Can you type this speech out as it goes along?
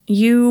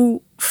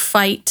you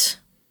fight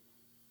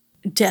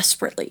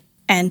desperately,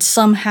 and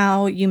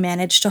somehow you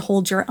manage to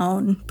hold your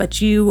own,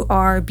 but you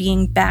are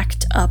being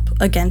backed up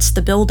against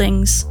the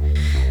buildings.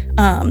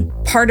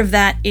 Part of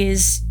that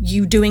is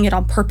you doing it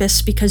on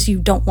purpose because you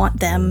don't want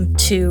them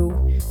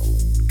to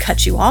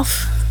cut you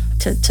off,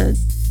 to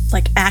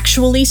like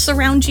actually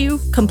surround you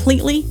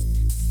completely.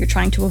 You're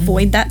trying to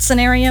avoid that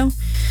scenario.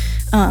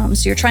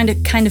 So you're trying to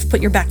kind of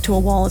put your back to a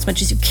wall as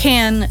much as you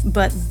can,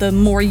 but the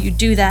more you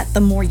do that, the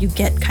more you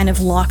get kind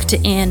of locked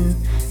in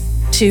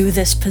to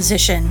this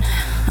position.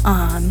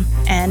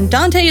 And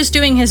Dante is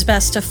doing his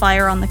best to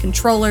fire on the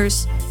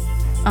controllers,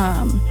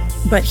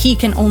 but he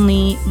can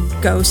only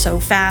go so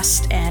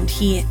fast, and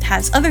he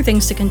has other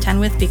things to contend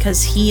with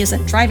because he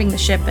isn't driving the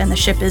ship, and the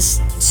ship is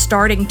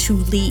starting to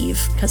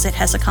leave because it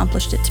has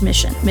accomplished its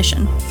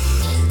mission.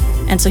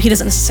 And so he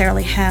doesn't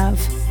necessarily have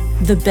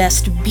the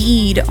best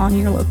bead on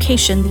your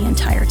location the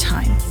entire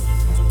time.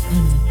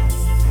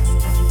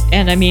 Mm-hmm.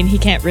 And I mean, he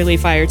can't really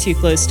fire too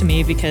close to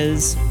me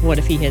because what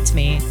if he hits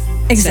me?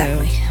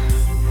 Exactly. So.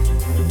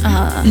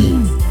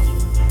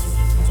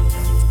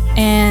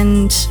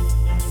 And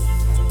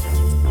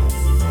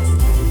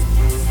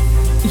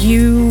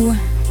you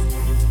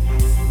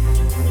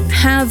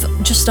have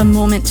just a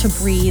moment to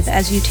breathe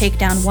as you take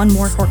down one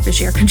more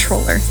Hork-Bajir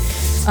controller,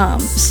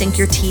 sink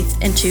your teeth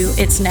into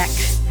its neck,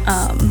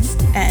 and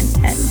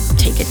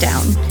take it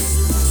down.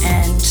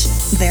 And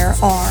there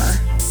are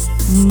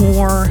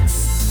more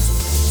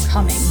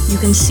coming. You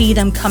can see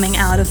them coming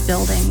out of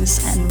buildings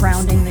and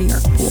rounding the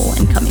Yeerk pool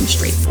and coming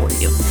straight for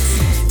you.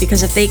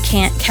 Because if they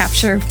can't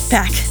capture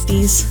back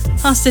these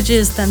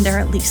hostages, then they're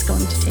at least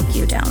going to take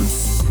you down.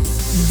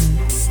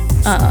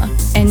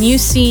 Mm-hmm. And you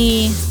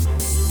see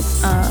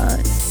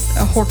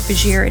a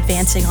Hork-Bajir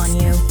advancing on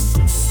you.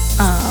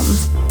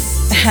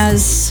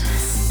 Has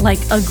like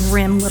a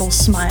grim little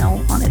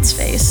smile on its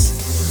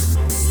face.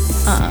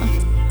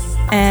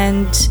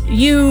 And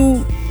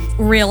you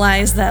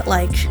realize that,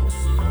 like,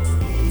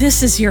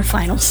 this is your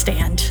final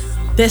stand.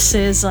 This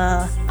is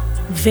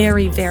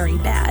very, very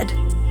bad.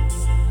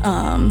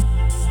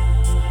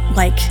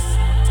 Like,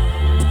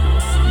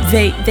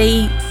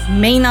 they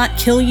may not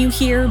kill you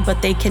here,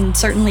 but they can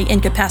certainly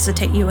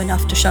incapacitate you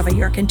enough to shove a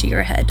Yeerk into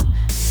your head.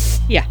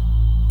 Yeah.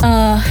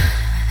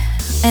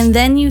 And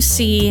then you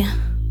see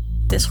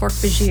this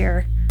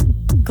Hork-Bajir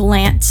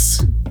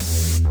glance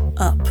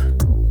up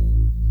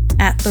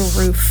at the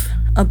roof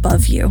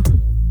above you.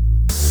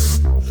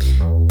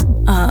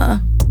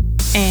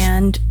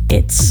 And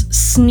its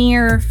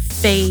sneer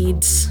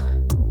fades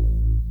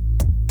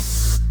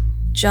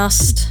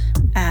just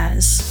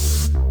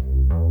as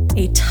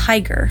a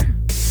tiger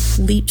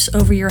leaps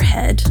over your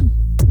head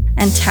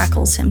and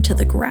tackles him to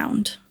the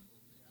ground.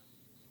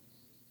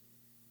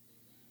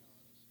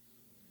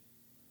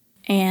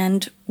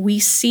 And we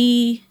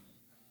see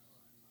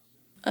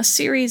a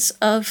series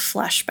of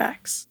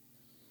flashbacks.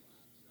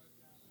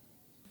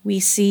 We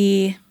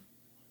see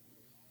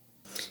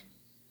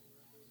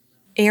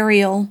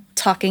Ariel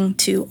talking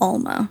to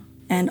Alma,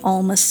 and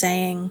Alma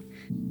saying,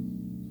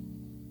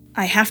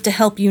 I have to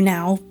help you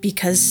now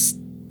because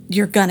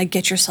you're gonna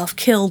get yourself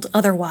killed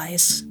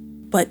otherwise,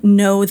 but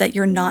know that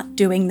you're not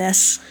doing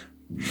this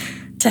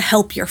to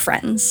help your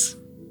friends.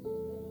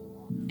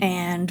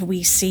 And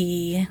we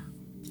see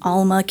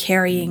Alma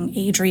carrying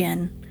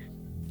Adrian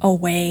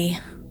away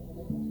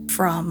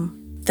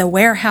from the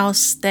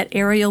warehouse that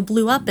Ariel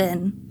blew up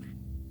in.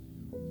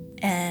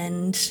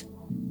 And...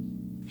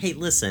 Hey,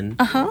 listen.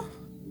 Uh-huh.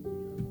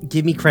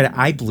 Give me credit.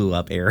 I blew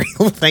up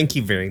Ariel. Thank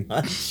you very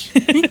much.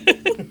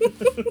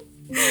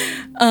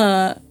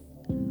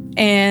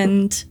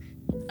 And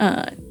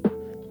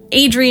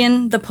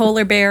Adrian, the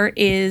polar bear,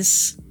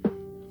 is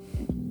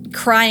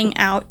crying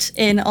out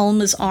in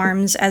Alma's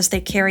arms as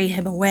they carry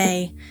him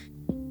away.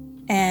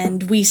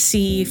 And we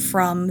see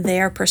from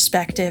their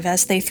perspective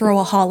as they throw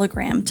a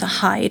hologram to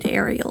hide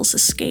Ariel's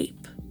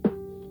escape.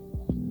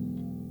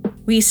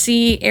 We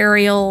see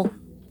Ariel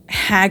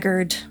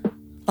haggard,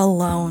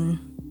 alone,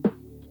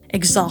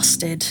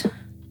 exhausted,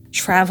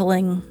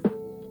 traveling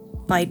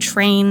by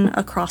train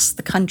across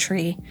the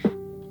country.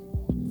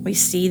 We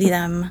see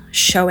them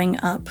showing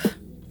up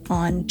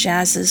on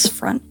Jazz's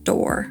front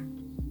door,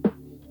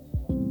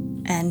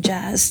 and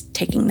Jazz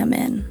taking them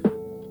in.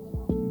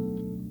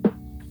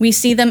 We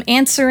see them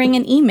answering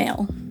an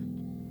email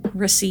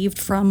received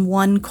from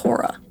one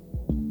Cora,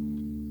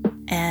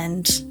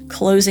 and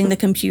closing the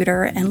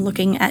computer and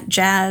looking at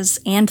Jazz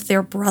and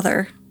their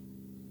brother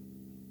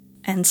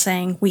and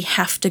saying, we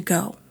have to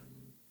go.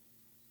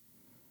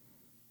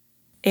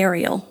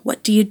 Ariel,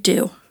 what do you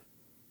do?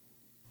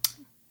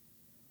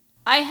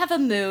 I have a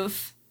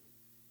move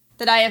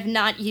that I have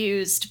not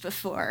used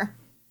before.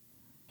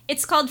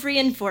 It's called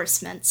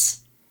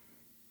reinforcements.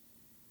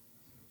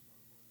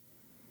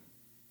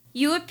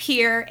 You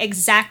appear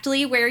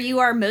exactly where you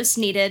are most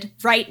needed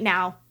right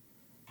now,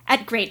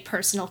 at great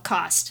personal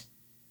cost.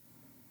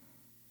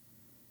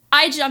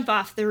 I jump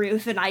off the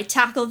roof and I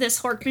tackle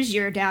this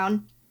Hork-Bajir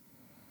down.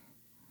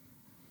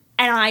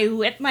 And I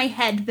whip my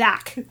head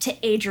back to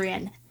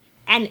Adrian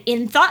And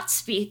in thought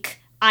speak,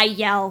 I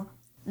yell,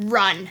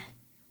 run.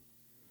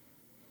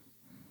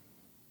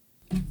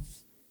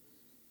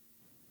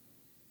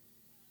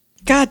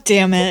 God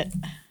damn it.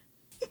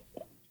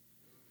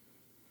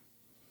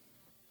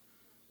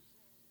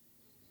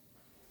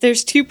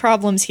 There's two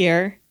problems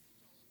here.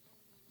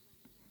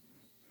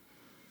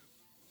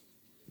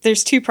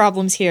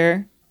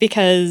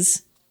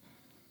 Because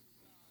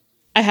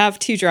I have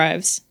 2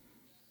 drives.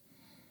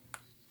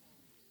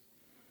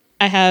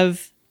 I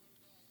have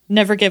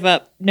never give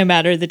up no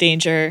matter the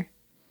danger,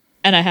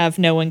 and I have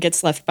no one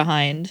gets left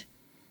behind.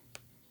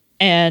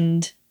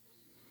 And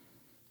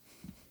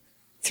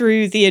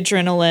through the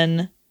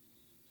adrenaline,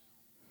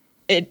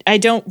 I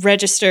don't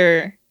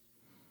register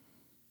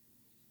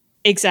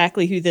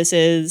exactly who this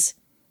is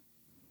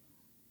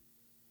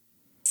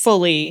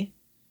fully,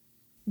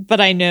 but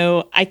I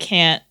know I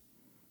can't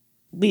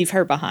leave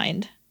her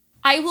behind.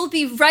 I will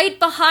be right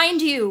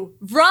behind you.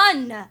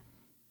 Run!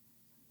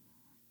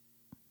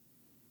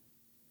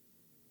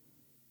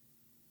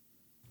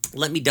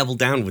 Let me double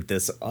down with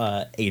this,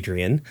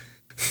 Adrian.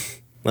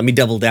 Let me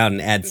double down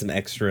and add some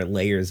extra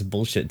layers of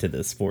bullshit to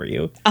this for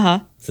you.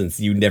 Since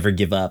you never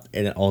give up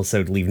and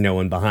also leave no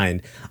one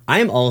behind. I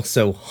am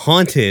also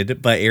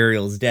haunted by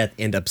Ariel's death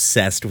and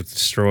obsessed with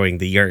destroying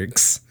the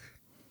Yerks.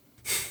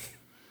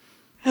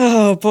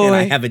 Oh, boy. And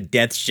I have a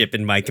death ship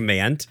in my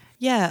command.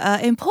 Yeah,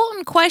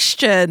 important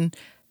question.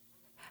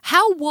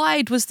 How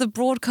wide was the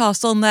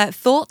broadcast on that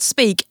thought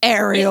speak,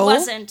 Ariel? It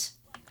wasn't.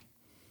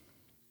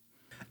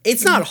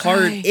 It's not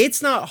hard.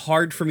 It's not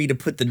hard for me to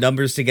put the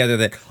numbers together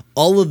that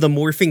all of the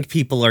morphing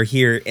people are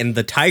here, and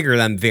the tiger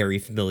that I'm very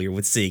familiar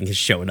with seeing has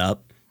shown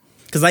up.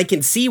 Because I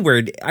can see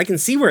where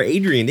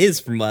Adrian is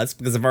from us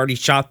because I've already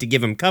shot to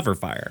give him cover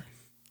fire.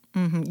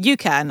 You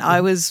can.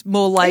 I was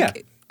more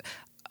like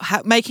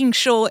making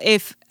sure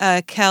if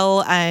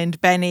Kel and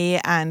Benny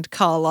and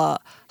Carla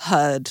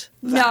heard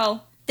that.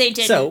 No, they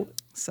didn't.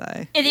 So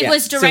And it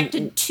was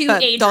directed to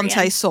but Adrian.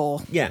 Dante saw.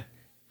 Yeah.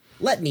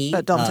 Let me,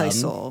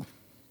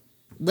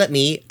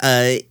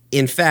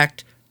 in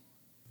fact,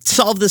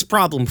 solve this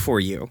problem for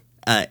you,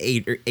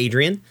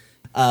 Adrian.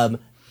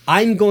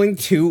 I'm going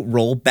to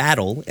roll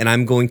battle, and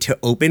I'm going to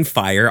open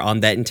fire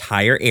on that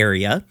entire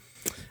area.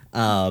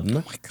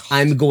 I'm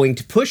going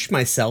to push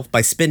myself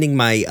by spending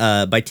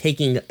my by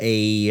taking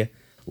a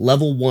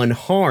level 1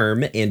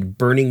 harm and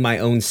burning my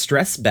own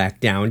stress back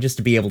down just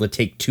to be able to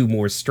take 2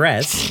 more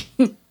stress.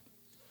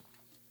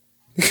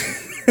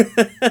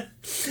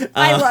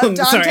 I love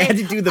Dante. Sorry, I had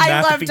to do the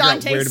math to figure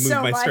Dante out where to move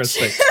so my much.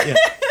 stress thing.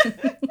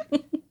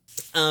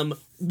 Yeah.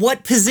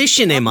 What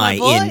position am I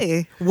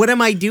in? What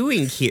am I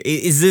doing here?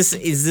 Is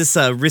this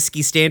a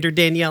risky standard,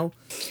 Danielle?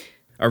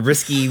 A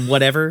risky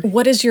whatever?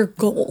 What is your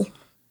goal?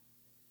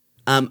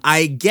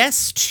 I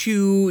guess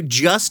to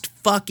just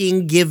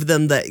fucking give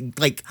them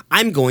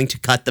I'm going to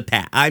cut the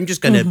path. I'm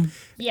just going to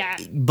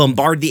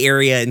bombard the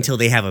area until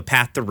they have a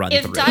path to run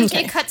through. If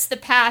Dante cuts the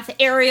path,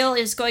 Ariel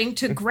is going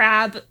to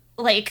grab,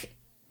 I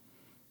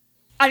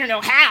don't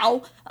know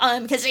how,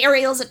 because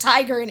Ariel's a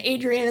tiger and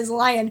Adrian is a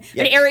lion,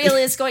 but Ariel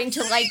is going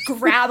to,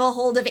 grab a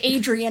hold of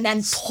Adrian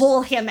and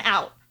pull him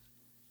out.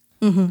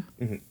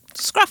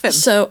 Scruff him.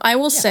 So I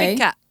will say... Big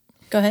cat.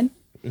 Go ahead.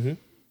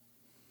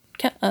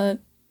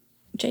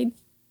 Jade?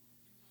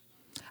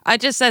 I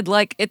just said,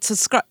 it's a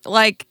scruff,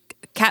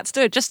 cats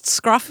do it, just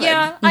scruff him.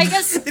 Yeah, I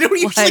guess... They don't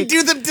usually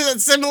do them to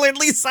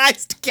similarly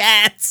sized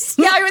cats.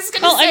 Yeah, I was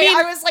going to say,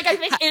 I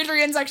think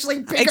Adrian's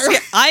actually bigger.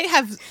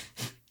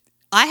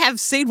 I have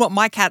seen what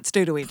my cats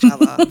do to each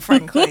other,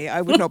 frankly. I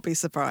would not be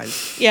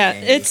surprised. Yeah,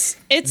 it's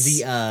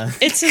a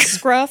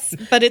scruff,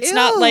 but it's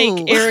not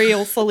like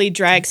Ariel fully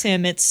drags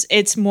him.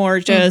 It's more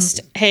just,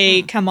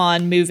 hey, come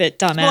on, move it,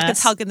 dumbass. More like a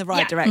tug in the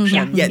right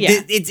direction. Yeah,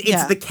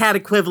 it's the cat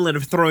equivalent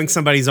of throwing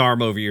somebody's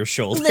arm over your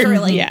shoulder.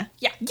 Literally. Yeah.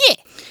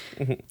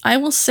 I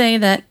will say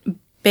that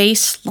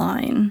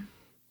baseline,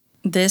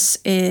 this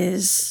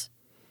is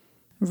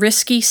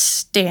risky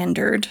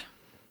standard,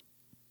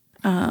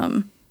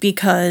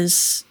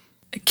 because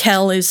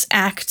Kel is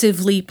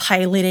actively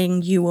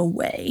piloting you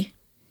away.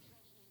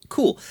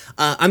 Cool.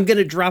 I'm going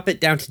to drop it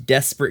down to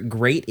desperate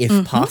great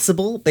if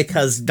possible,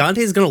 because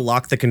Dante's going to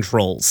lock the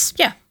controls.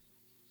 Yeah,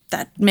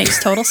 that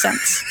makes total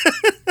sense.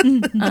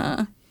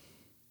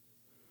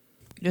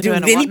 Would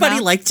anybody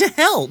like to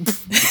help?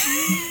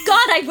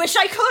 God, I wish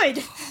I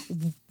could.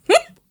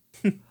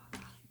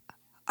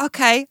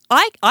 Okay,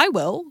 I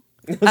will.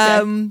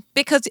 Okay.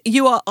 Because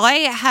I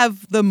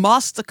have the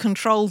master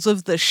controls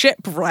of the ship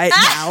right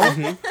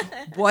now.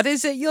 What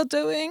is it you're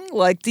doing?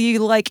 Do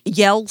you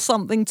yell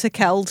something to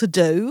Kel to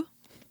do?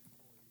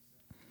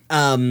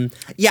 Yeah,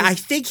 I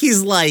think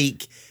he's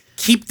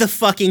keep the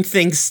fucking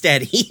thing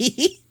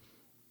steady.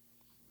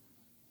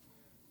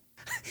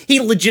 He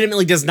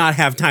legitimately does not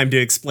have time to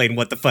explain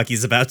what the fuck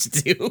he's about to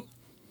do.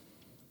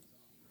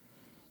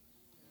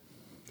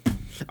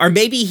 Or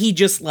maybe he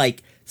just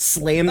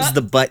slams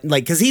the button,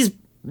 because he's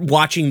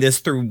watching this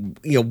through,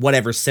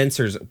 whatever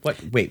sensors. What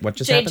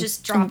just Jade happened?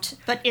 just dropped,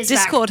 but is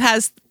Discord back.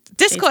 has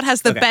Discord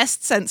has the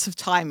best sense of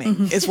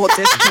timing, is what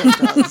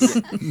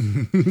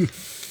Discord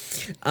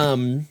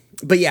does.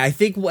 But yeah, I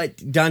think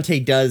what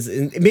Dante does,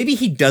 and maybe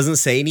he doesn't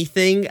say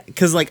anything,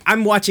 because like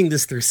I'm watching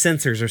this through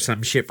sensors or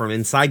some shit from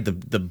inside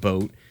the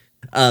boat,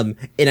 and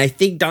I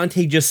think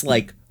Dante just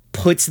like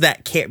puts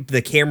that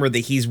the camera that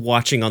he's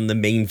watching on the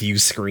main view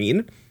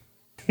screen.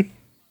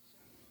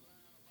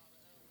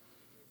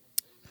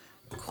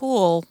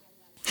 Cool.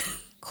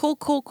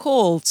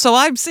 So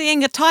I'm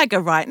seeing a tiger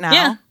right now.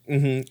 Yeah.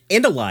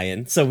 And a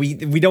lion, so we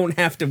don't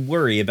have to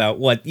worry about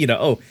what,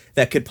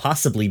 that could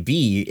possibly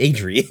be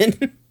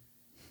Adrian.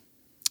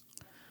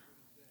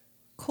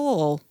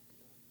 Cool.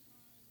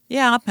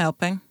 Yeah, I'm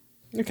helping.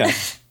 Okay.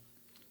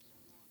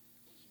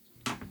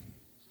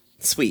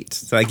 Sweet.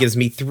 So that gives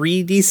me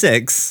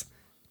 3d6,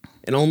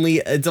 and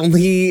it's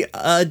only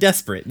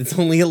desperate. It's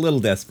only a little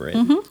desperate.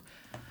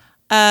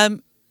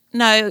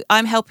 No,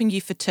 I'm helping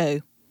you for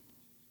 2.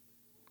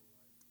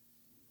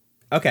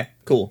 Okay,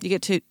 cool. You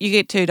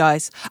get 2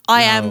 dice.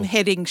 I am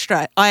hitting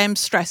stress. I am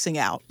stressing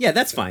out. Yeah,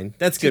 that's fine.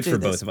 That's good for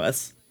both of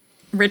us.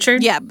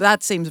 Richard? Yeah,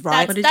 that seems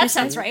right. That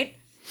sounds right.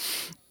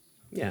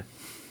 Yeah.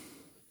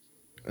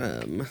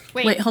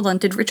 Wait, hold on.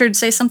 Did Richard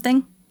say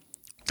something?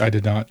 I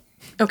did not.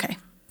 Okay.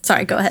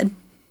 Sorry, go ahead.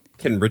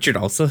 Can Richard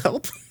also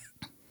help?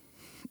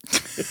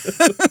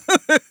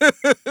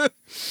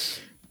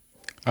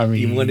 I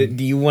mean,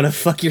 Do you want to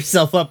fuck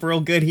yourself up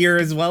real good here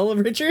as well,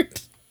 Richard?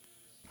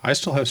 I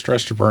still have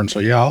stress to burn, so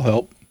yeah, I'll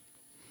help.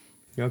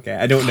 Okay,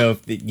 I don't know if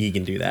you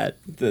can do that,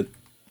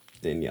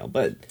 Danielle,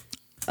 but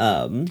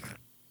fuck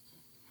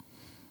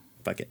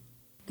it.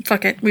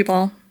 Fuck it. We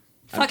ball.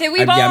 Fuck it, we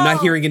Yeah, ball. I'm not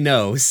hearing a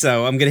no,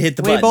 so I'm gonna hit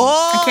the button.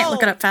 I can't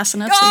look it up fast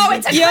enough. Oh, so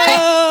it's a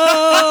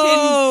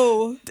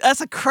Yo!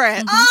 That's a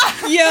crit.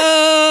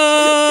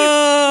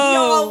 Yo!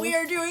 Y'all, we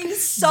are doing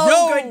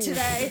so good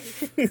today.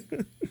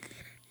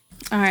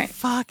 All right.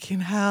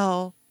 Fucking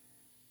hell.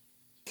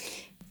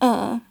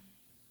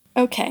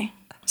 Okay.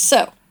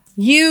 So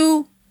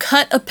you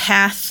cut a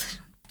path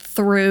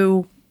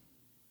through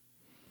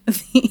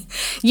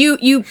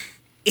you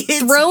It's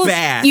throw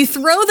bad. you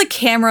throw the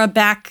camera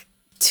back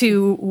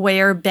to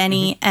where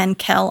Benny and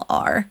Kel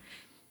are.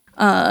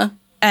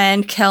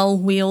 And Kel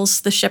wheels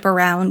the ship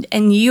around,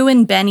 and you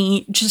and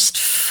Benny just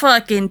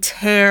fucking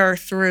tear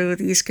through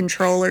these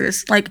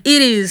controllers. Like,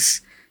 it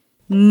is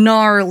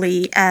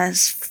gnarly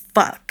as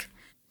fuck.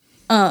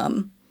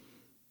 And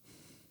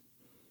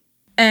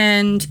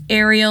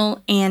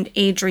Ariel and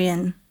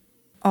Adrian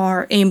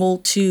are able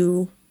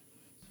to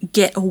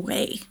get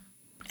away,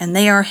 and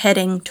they are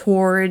heading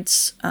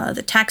towards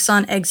the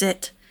Taxon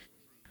exit.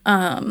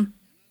 The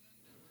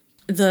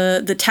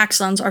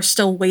Taxons are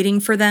still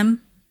waiting for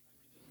them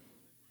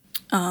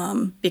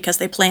because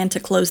they plan to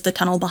close the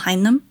tunnel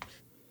behind them.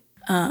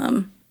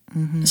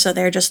 So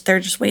they're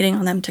just waiting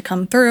on them to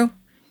come through.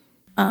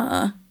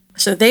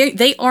 So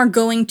they are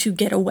going to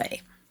get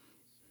away.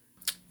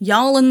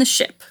 Y'all in the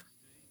ship.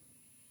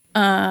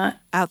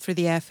 Out through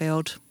the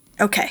airfield.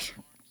 Okay.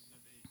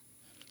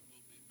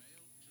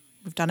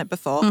 We've done it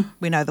before.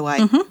 We know the way.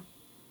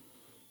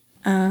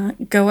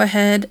 Go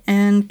ahead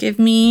and give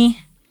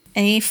me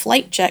a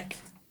flight check.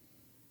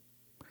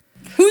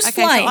 Who's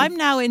Okay, flying? so I'm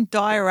now in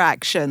dire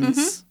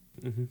actions.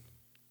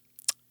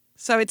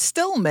 So it's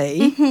still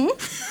me.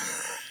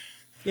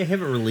 Yeah,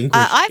 haven't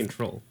relinquished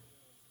control.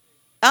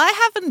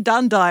 I haven't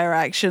done dire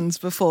actions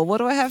before. What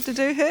do I have to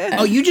do here?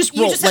 Oh, you just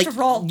roll just have to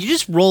roll. You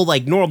just roll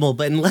like normal,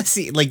 but unless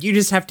you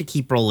just have to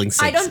keep rolling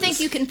sixes. I don't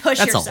think you can push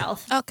That's all.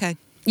 yourself. Okay.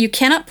 You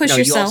cannot push No,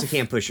 yourself. you also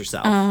can't push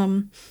yourself.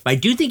 But I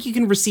do think you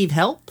can receive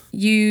help.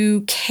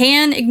 You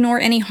can ignore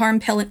any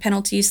harm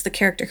penalties the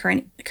character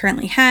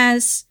currently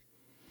has.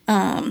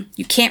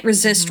 You can't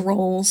resist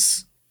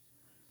rolls.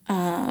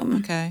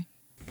 Okay.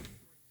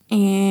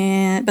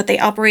 But they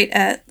operate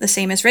at the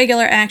same as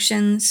regular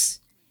actions.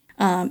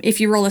 If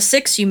you roll a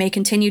 6, you may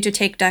continue to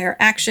take dire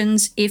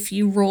actions. If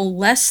you roll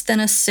less than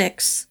a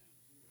 6,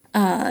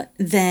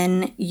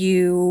 then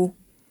you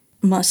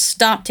must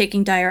stop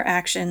taking dire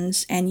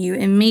actions, and you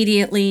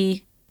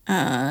immediately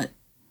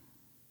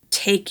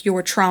take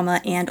your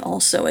trauma and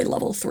also a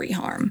level 3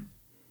 harm.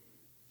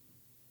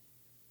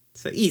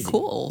 So easy.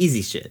 Cool.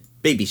 Easy shit.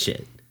 Baby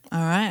shit. All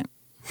right.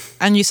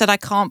 And you said I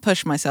can't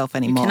push myself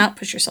anymore. Cannot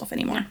push yourself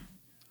anymore.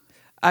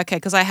 Okay,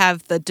 because I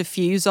have the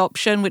diffuse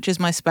option, which is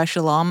my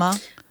special armor,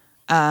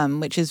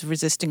 which is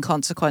resisting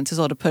consequences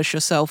or to push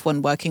yourself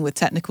when working with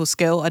technical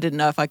skill. I didn't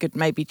know if I could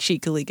maybe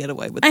cheekily get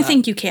away with that. I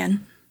think you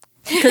can.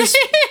 Because,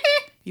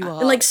 you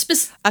are like,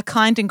 a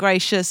kind and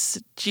gracious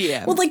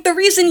GM. well, like, the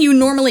reason you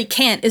normally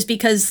can't is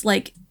because,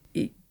 like,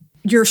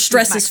 your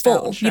stress is maxed out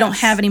full. on You don't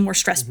stress. have any more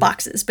stress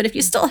boxes. But if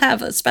you still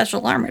have a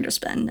special armor to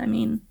spend, I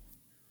mean,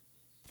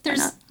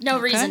 There's no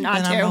Okay, reason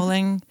not then I'm to.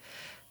 rolling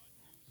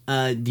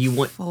Do you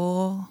want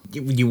 4.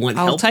 you want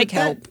I'll help? take with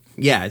that? help.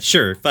 Yeah,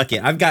 sure. Fuck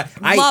it.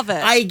 Love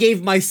it. I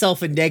gave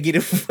myself a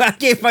negative. I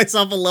gave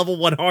myself a level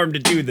 1 harm to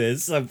do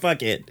this. So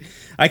fuck it.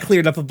 I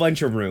cleared up a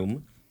bunch of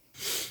room.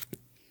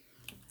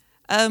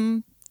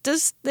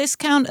 Does this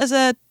count as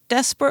a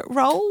desperate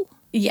roll?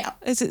 Yeah.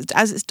 Is it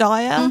as it's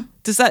dire?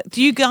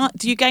 Do you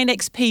gain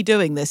XP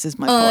doing this? Is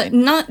my point.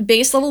 Not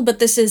base level, but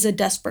this is a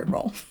desperate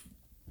roll.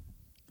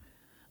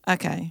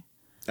 Okay.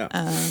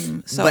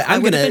 Oh. So But I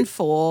I'm would have gonna- been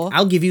 4.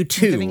 I'll give you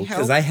giving 2 help?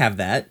 because I have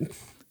that.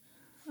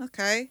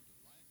 Okay.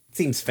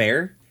 Seems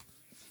fair.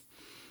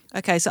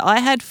 Okay, so I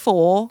had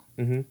 4.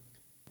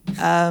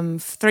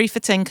 3 for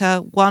Tinker,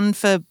 1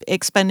 for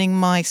expending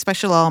my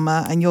special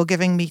armor, and you're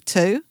giving me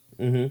 2.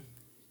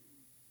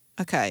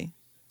 Okay.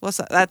 What's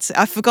that?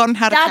 I've forgotten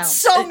how to count. That's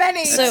so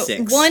many. So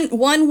 6.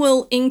 one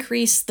will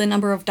increase the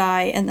number of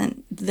die, and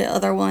then the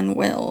other one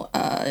will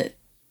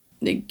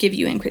give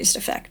you increased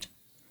effect.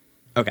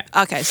 Okay.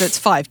 Okay, so it's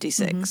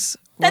 5d6.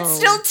 That's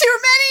still too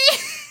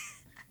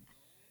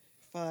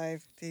many.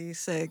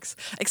 5d6.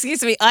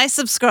 Excuse me, I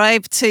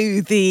subscribe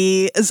to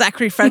the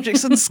Zachary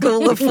Fredrickson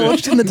School of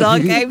Forged in the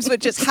Dark Games,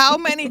 which is how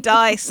many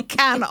dice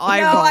can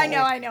I roll?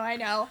 I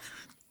know.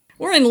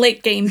 We're in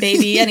late game,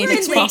 baby. We're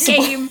Anything's in late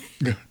possible. game.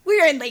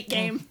 We're in late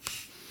game.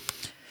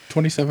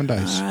 27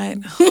 dice. All right.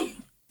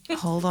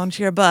 Hold on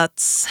to your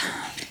butts.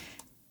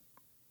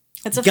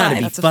 It's a Gotta 5.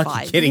 be That's a fucking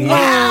 5. kidding me.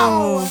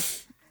 Wow.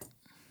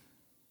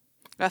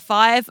 A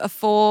 5, a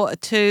 4, a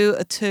 2,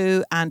 a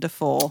 2, and a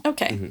 4.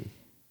 Okay.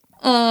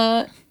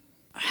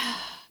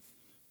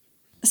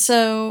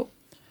 So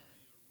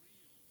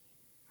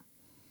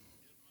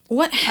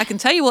what? I can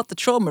tell you what the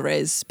trauma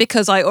is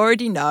because I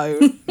already know.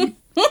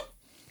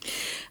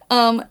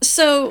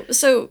 So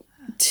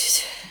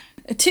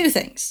two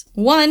things.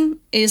 One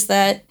is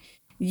that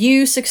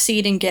you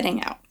succeed in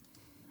getting out.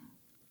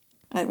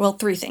 Well,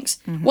 3 things.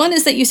 One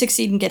is that you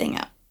succeed in getting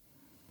out.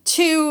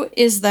 2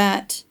 is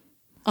that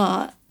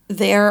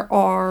there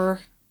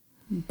are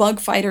bug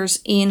fighters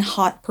in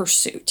hot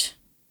pursuit.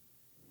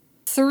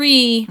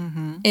 3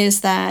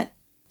 is that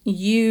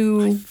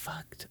you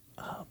Fucked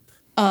up.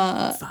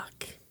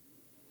 Fuck.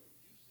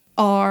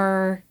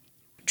 are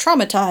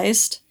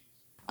traumatized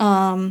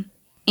and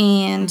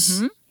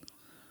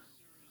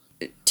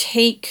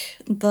take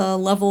the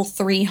level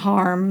 3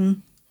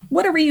 harm,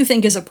 whatever you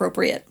think is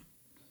appropriate.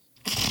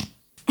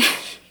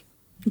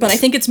 But I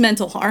think it's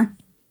mental harm.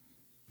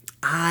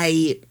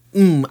 I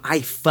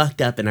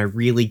fucked up, and I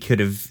really could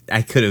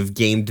have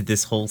gamed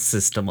this whole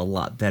system a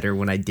lot better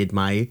when I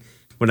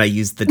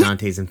used the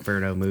Dante's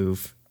Inferno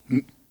move.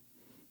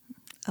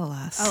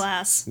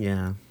 Alas.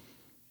 Yeah.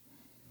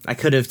 I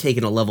could have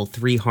taken a level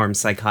 3 harm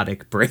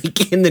psychotic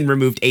break and then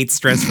removed 8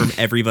 stress from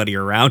everybody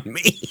around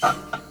me.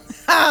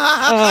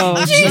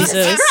 Oh,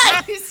 Jesus.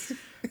 Christ.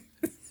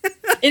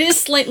 It is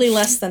slightly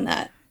less than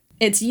that.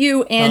 It's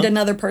you and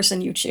another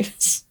person you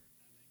choose.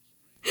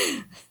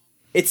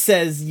 It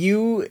says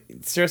you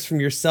stress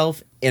from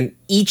yourself and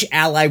each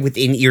ally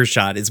within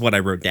earshot is what I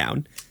wrote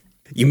down.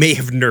 You may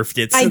have nerfed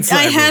it I since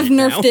have wrote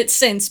nerfed down. it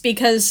since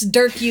because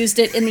Dirk used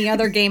it in the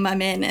other game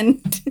I'm in, and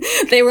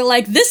they were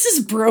like, "This is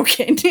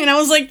broken," and I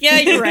was like, "Yeah,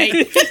 you're right."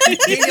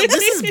 Daniel,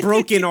 this is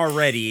broken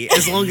already.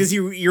 As long as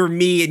you're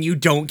me and you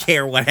don't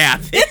care what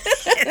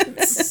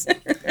happens.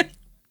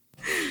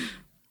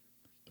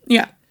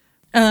 Yeah.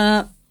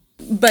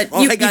 But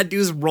All I gotta do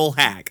is roll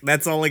hack.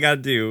 That's all I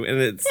gotta do,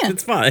 and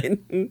it's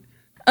fine.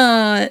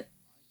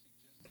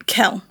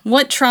 Kel,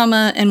 what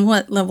trauma and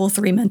what level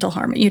 3 mental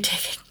harm are you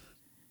taking?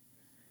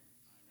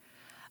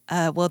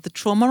 Well, the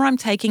trauma I'm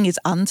taking is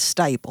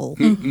unstable.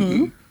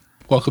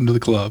 Welcome to the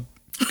club.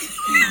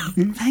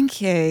 Thank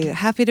you.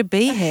 Happy to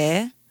be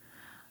here.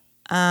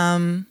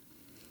 You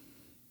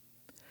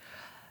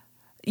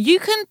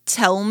can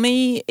tell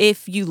me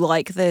if you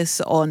like this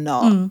or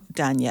not,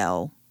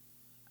 Danielle.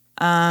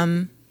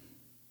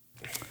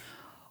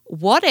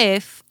 What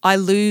if I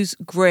lose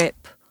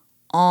grip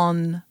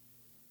on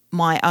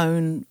my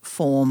own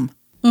form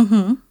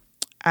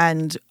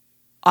and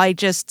I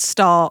just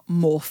start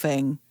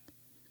morphing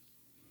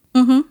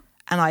and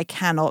I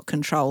cannot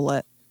control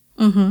it?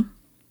 And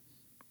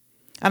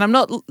I'm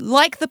not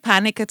like the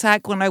panic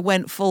attack when I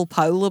went full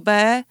polar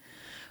bear,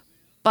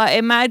 but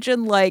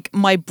imagine like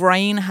my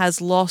brain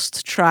has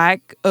lost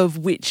track of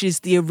which is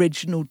the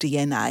original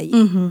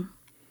DNA.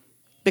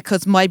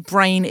 Because my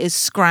brain is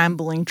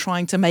scrambling,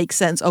 trying to make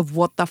sense of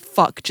what the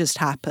fuck just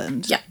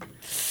happened. Yeah.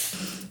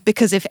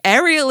 Because if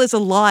Ariel is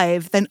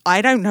alive, then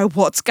I don't know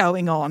what's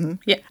going on.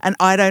 Yeah. And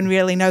I don't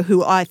really know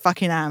who I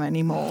fucking am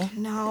anymore.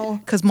 No.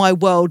 Because my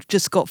world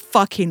just got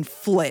fucking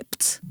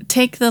flipped.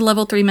 Take the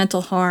level 3 mental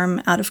harm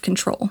out of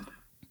control.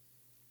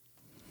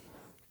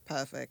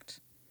 Perfect.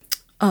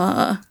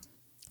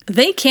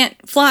 They can't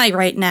fly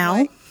right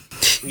now.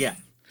 Yeah.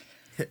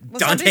 Well,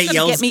 Dante somebody's gonna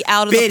yells, get me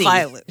out of "Benny." the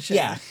pilot chair.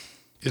 Yeah.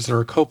 Is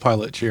there a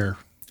co-pilot chair?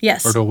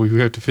 Yes. Or do we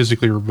have to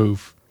physically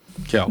remove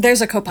Kel?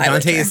 There's a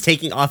co-pilot Dante chair. is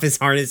taking off his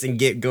harness and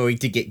going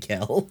to get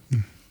Kel.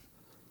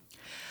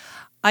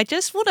 I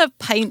just want to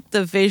paint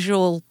the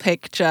visual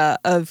picture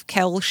of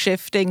Kel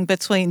shifting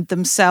between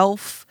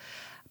themselves,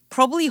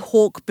 probably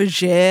Hawk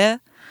Bajir,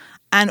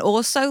 and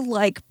also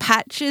like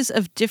patches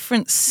of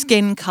different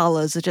skin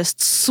colors are just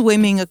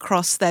swimming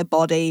across their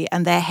body,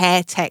 and their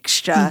hair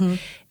texture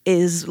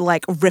is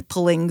like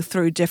rippling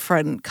through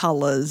different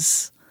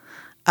colors.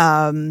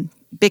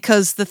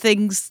 Because the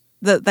things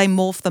that they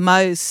morph the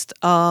most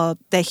are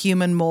their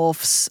human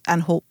morphs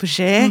and Hort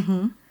Paget.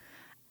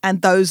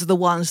 And those are the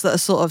ones that are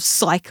sort of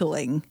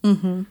cycling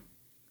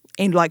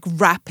in like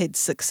rapid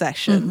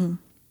succession.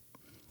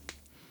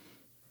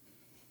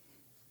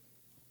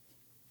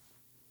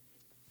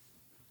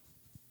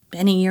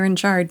 Benny, you're in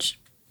charge.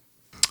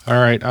 All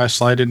right, I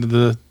slide into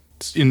the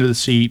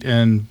seat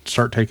and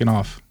start taking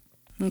off.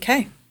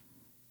 Okay.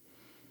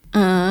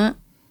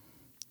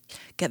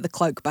 Get the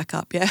cloak back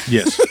up, yeah?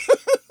 Yes.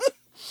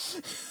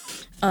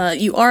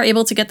 You are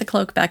able to get the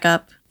cloak back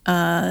up.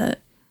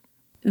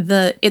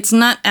 It's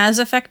not as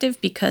effective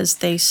because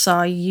they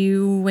saw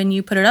you when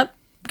you put it up,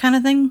 kind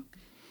of thing.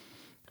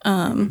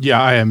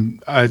 Yeah, I am.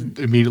 I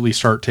immediately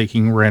start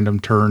taking random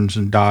turns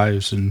and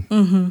dives and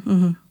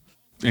and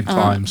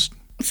climbs.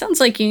 It sounds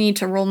like you need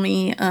to roll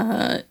me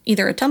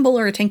either a tumble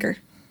or a tinker.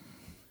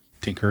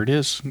 Tinker it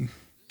is.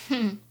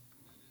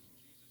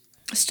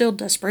 Still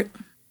desperate.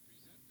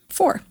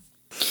 4.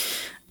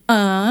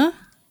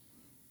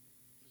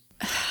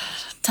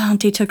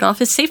 Dante took off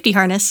his safety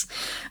harness.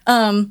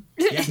 Sorry,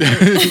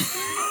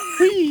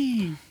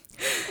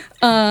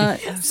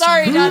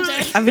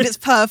 Dante. I mean, it's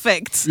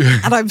perfect.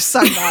 And I'm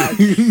so mad.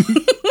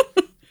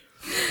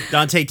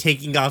 Dante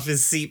taking off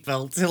his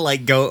seatbelt to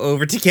like go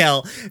over to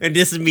Kel and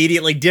just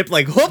immediately dip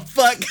like, whoop,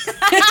 fuck.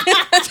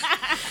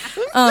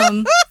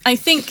 I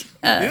think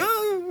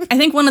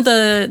one of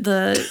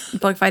the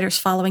bug fighters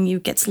following you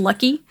gets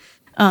lucky,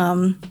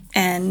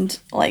 and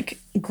like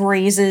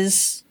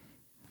grazes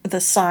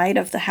the side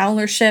of the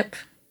Howler ship.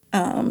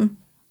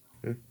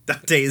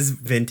 Dante is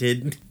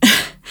vented.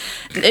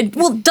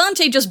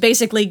 Dante just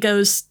basically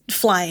goes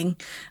flying.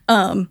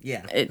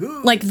 Yeah.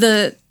 Like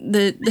the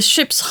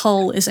ship's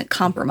hull isn't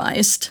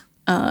compromised,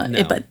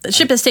 but the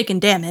ship has taken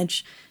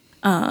damage,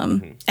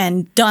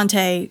 and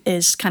Dante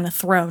is kind of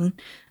thrown.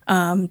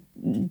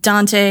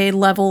 Dante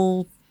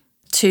level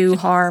 2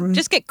 harm.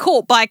 Just get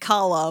caught by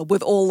Carla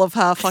with all of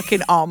her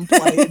fucking arm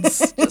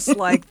blades. Just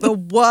like the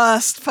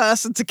worst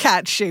person to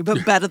catch you,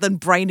 but better than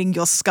braining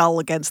your skull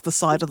against the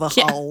side of the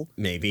hull.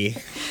 Maybe.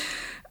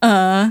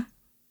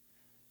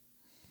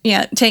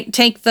 Yeah,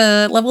 take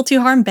the level 2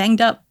 harm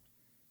banged up.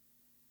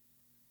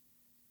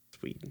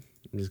 Sweet.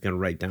 I'm just going to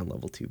write down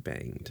level 2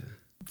 banged.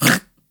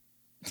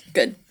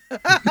 Good.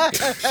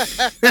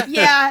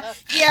 Yeah,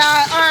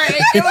 all right.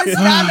 It was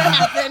bound to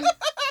happen.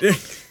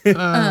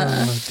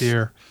 Oh,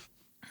 dear.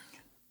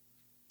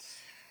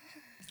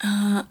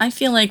 I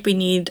feel like we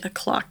need a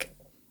clock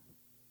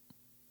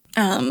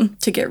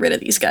to get rid of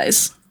these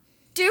guys.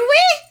 Do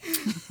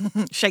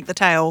we? Shake the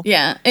tail.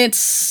 Yeah,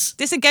 it's...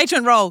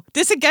 Disengagement roll.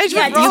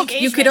 Disengagement Yeah, roll.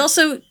 You could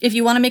also, if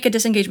you want to make a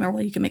disengagement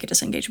roll, you can make a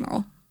disengagement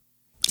roll.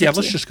 Yeah,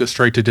 let's just go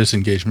straight to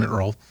disengagement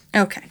roll.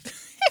 Okay.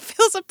 It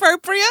feels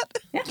appropriate.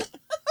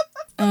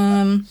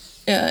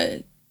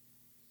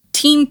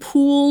 Team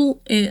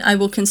pool, I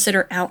will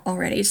consider out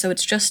already, so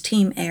it's just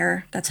Team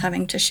Air that's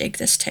having to shake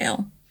this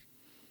tail.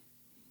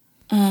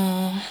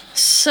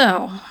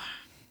 So...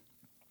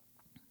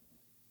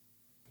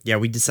 Yeah,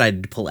 we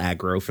decided to pull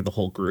aggro for the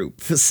whole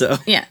group, so...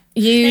 Yeah,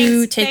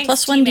 you Thanks, take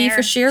plus Team 1d Air.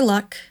 for sheer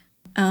luck.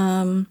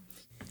 The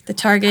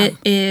target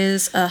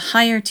is a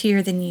higher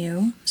tier than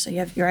you, so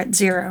you're at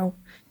 0.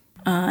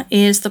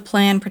 Is the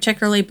plan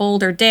particularly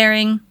bold or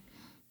daring?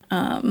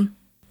 No,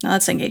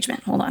 that's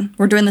engagement. Hold on.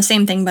 We're doing the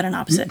same thing, but an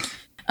opposite.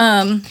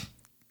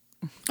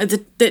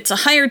 It's a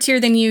higher tier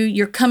than you.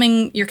 You're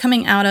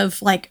coming out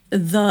of like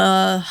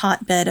the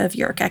hotbed of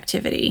York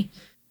activity.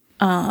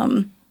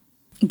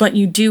 But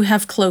you do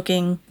have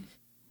cloaking,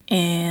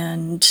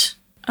 and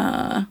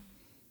Benny's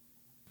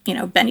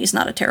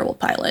not a terrible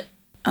pilot.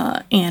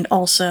 And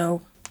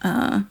also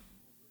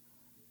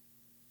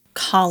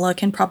Kala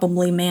can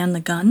probably man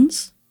the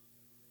guns.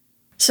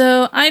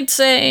 So I'd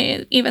say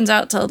it evens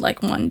out to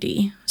like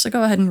 1d. So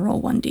go ahead and roll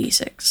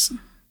 1d6.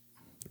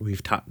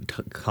 We've taught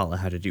Kala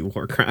how to do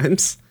war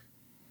crimes.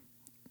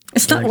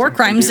 It's not war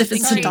crimes if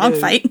it's a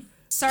dogfight.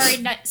 Sorry,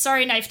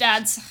 knife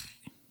dads.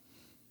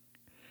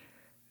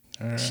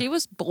 She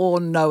was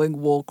born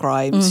knowing war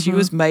crimes. She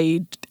was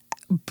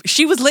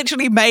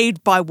literally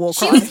made by war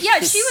crimes.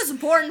 She was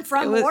born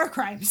from war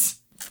crimes.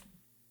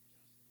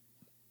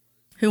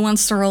 Who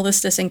wants to roll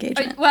this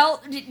disengagement?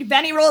 Well,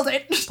 Benny rolled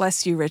it.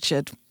 Bless you,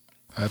 Richard.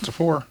 That's a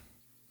 4.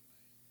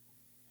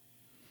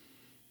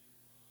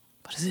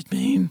 What does it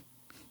mean?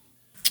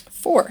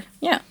 4,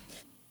 yeah.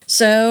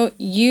 So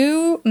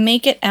you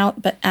make it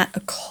out, but at a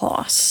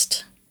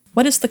cost.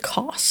 What is the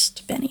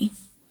cost, Benny?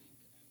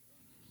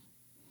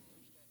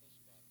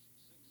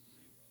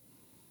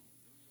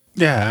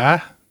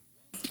 Yeah.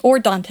 Or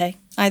Dante.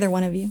 Either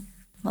one of you.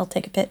 I'll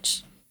take a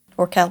pitch.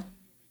 Or Kel.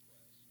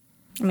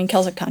 I mean,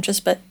 Kel's unconscious,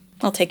 but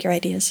I'll take your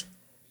ideas.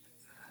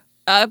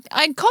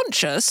 I'm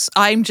conscious.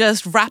 I'm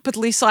just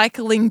rapidly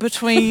cycling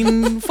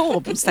between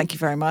forms. Thank you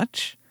very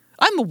much.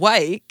 I'm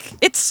awake.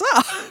 It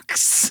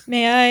sucks.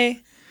 May I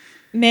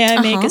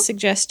make a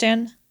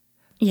suggestion?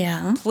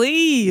 Yeah.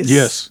 Please.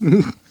 Yes.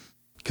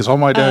 Because all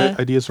my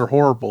ideas are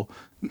horrible.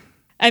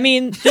 I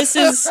mean, this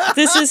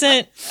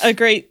isn't a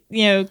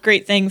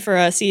great thing for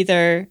us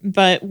either,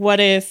 but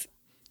what if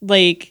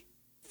like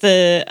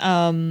the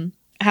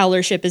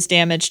Howler ship is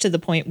damaged to the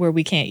point where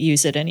we can't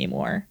use it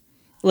anymore.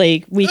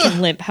 Like we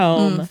can limp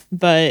home,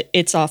 but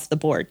it's off the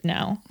board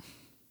now.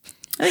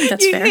 I think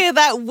that's You fair. hear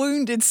that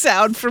wounded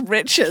sound from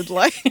Richard,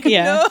 like,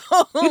 Yeah.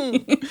 no,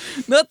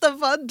 not the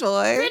fun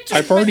toy.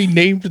 I've already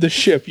named the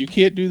ship. You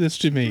can't do this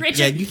to me.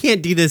 Yeah, you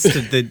can't do this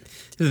to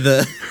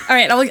the All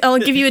right, I'll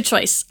give you a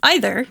choice.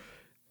 Either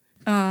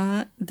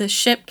the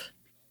ship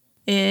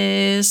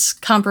is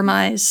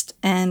compromised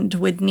and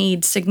would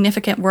need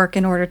significant work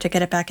in order to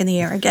get it back in the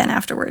air again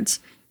afterwards,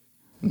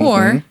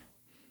 or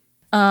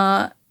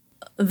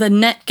the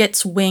net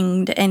gets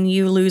winged and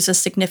you lose a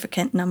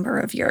significant number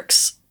of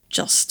Yerks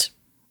just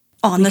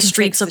on the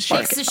streets of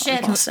Fix the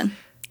ship. Boston.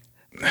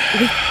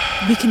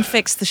 We can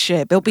fix the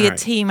ship. It'll be All a right.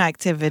 team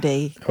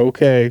activity.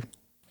 Okay.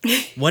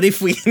 What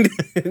if we?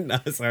 No,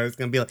 sorry, I was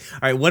gonna be like, all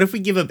right. What if we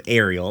give up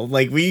Ariel?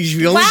 Like we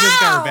only just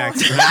got her back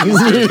to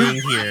her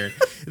being here.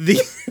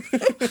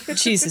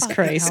 Jesus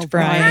Christ, hell,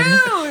 Brian.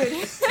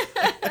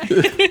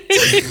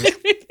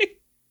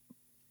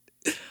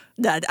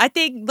 No, I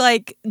think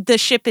like the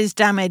ship is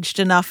damaged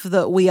enough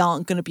that we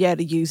aren't going to be able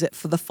to use it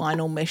for the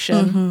final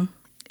mission.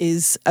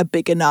 Is a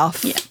big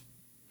enough. Yeah.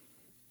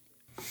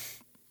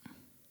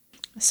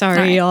 Sorry,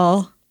 All right.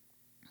 y'all.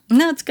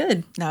 No, it's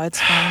good. No, it's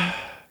fine.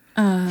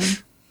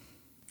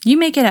 You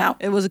make it out.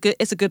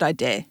 It's a good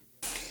idea.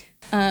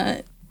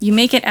 You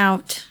make it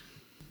out.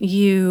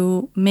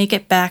 You make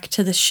it back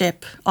to the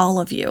ship, all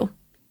of you.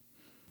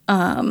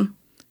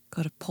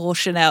 Got to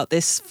portion out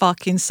this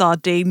fucking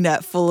sardine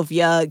net full of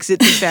yerks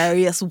into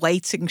various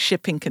waiting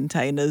shipping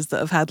containers that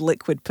have had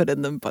liquid put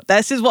in them. But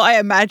this is what I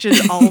imagined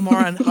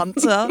Almar and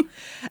Hunter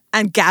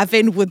and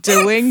Gavin were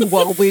doing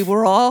while we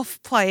were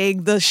off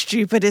playing the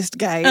stupidest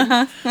game.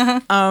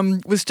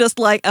 Was just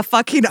like a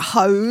fucking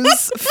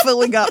hose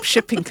filling up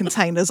shipping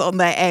containers on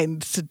their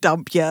end to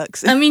dump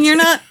yerks. I mean, you're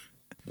not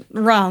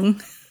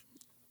wrong.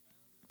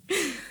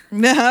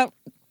 No.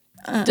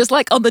 Just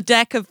like on the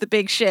deck of the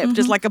big ship,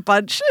 just like a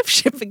bunch of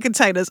shipping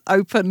containers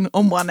open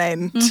on one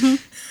end,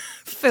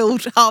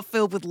 half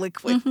filled with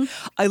liquid.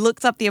 I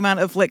looked up the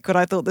amount of liquid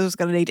I thought this was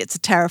going to need. It's a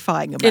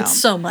terrifying amount. It's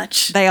so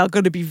much. They are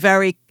going to be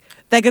very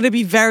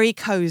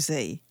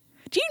cozy.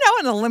 Do you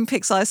know an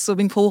Olympic-sized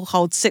swimming pool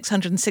holds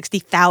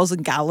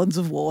 660,000 gallons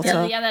of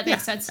water? Yeah, that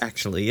makes sense.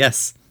 Actually,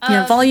 yes.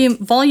 Yeah, volume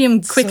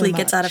quickly so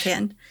gets out of much.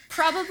 hand.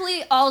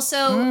 Probably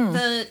also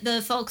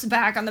the folks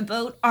back on the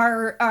boat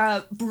are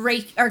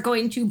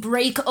going to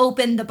break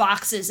open the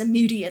boxes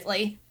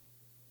immediately.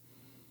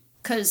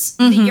 Because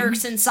the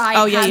Yerks inside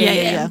have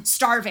been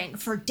starving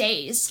for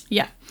days.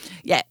 Yeah.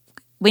 Yeah.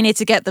 We need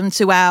to get them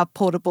to our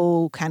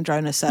portable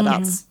Kandrona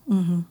setup.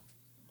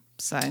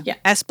 So Yeah.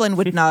 Esplin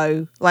would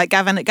know, like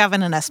Gavin and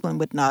Esplin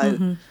would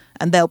know,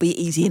 and they'll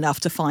be easy enough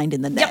to find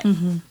in the net.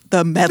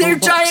 The metal They're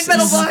boxes. giant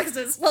metal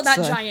boxes. Well, not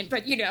So- giant,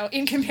 but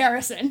in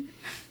comparison.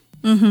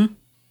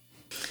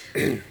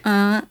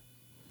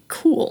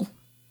 Cool.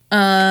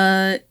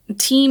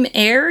 Team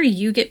Air,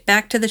 you get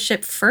back to the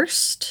ship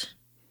first.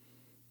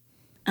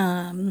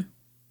 Hey,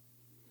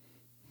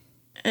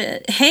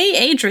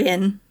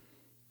 Adrian.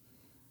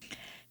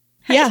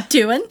 How you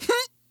doing?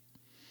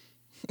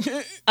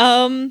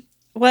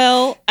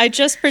 Well, I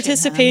just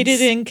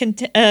participated in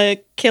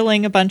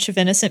killing a bunch of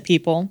innocent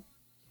people.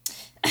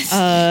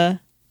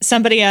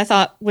 Somebody I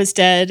thought was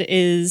dead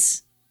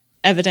is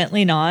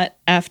evidently not,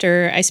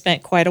 after I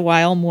spent quite a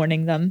while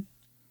mourning them.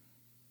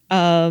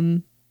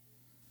 I'm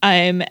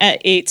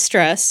at 8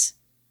 stress.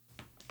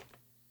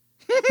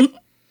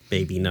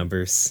 Baby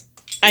numbers.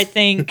 I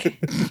think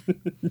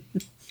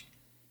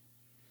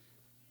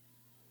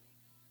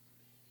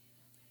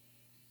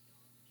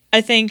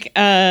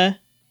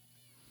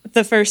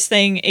the first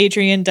thing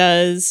Adrian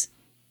does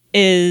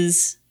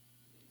is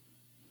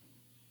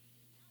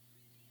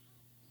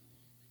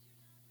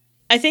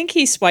I think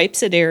he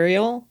swipes at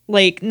Ariel,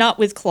 like not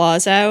with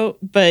claws out,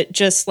 but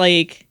just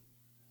like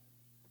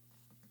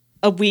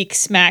a weak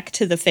smack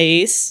to the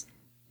face.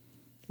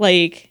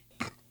 Like,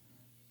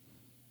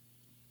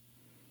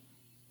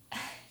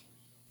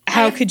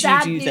 how could you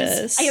do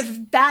this? I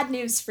have bad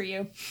news for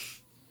you,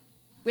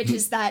 which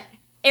is that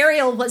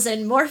Ariel was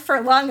in morph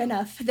for long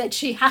enough that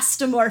she has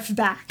to morph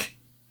back.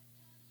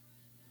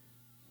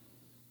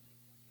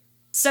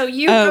 So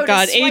you go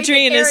to swipe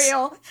Adrian at is-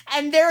 Ariel,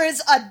 and there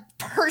is a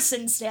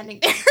person standing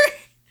there.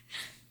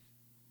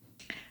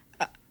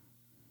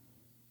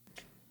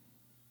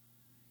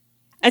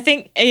 I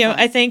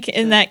think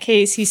in that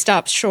case he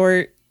stops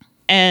short,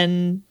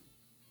 and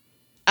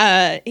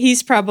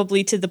he's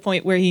probably to the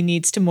point where he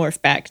needs to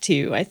morph back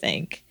too, I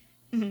think.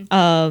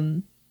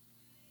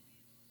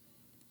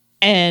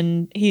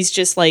 And he's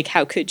just like,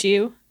 how could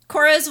you?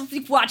 Cora's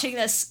watching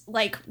this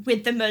like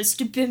with the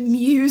most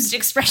bemused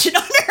expression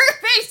on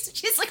her face.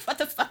 She's like, "What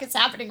the fuck is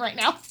happening right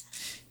now?"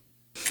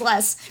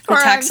 Bless. The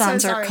Cora, I'm so taxons are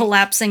sorry.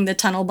 collapsing the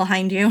tunnel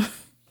behind you.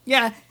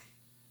 Yeah,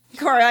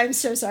 Cora, I'm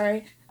so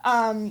sorry.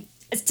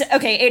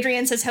 Okay,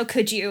 Adrian says, "How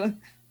could you?"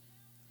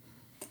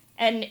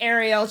 And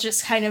Ariel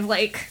just kind of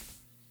like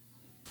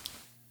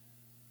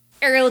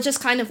Ariel just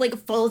kind of like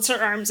folds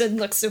her arms and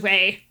looks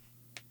away.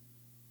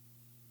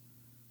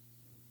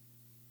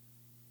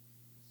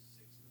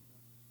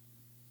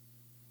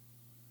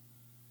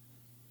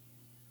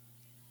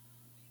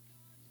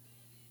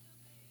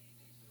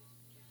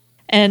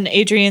 And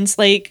Adrian's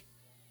like,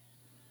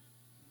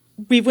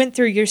 we went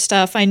through your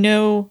stuff. I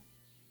know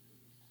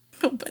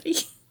Nobody.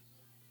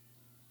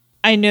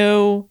 I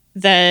know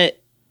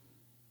that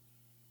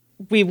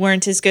we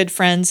weren't as good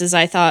friends as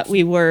I thought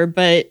we were,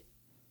 but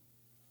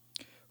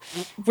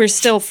we're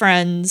still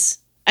friends.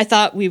 I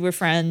thought we were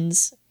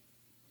friends.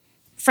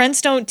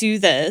 Friends don't do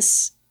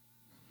this.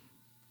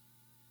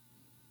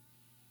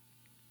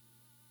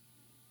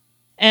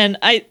 And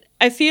I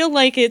feel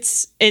like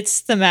it's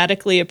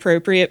thematically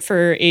appropriate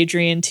for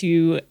Adrian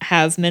to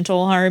have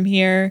mental harm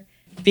here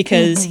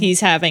because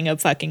he's having a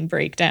fucking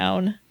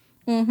breakdown.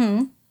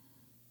 Mm-hmm.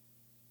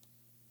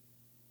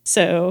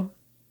 So,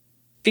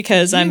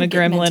 because I'm a get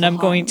gremlin, mental I'm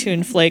going harm. to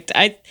inflict.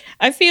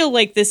 I feel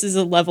like this is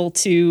a level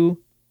 2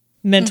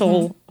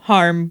 mental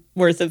harm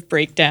worth of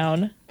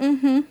breakdown.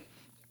 Yeah,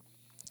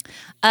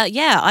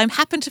 I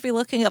happen to be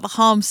looking at the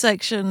harm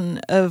section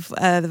of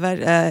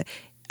the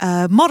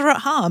moderate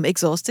harm,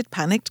 exhausted,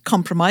 panicked,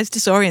 compromised,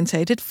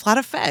 disorientated, flat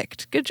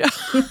effect. Good job.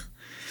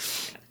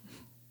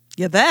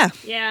 You're there.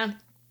 Yeah.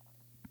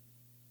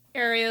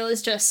 Ariel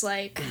is just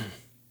like...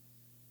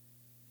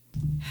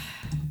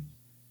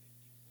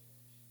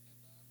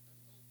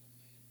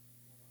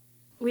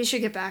 We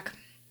should get back.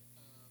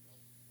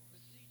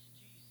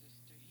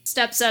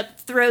 Steps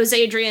up, throws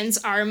Adrian's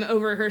arm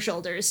over her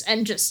shoulders,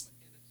 and just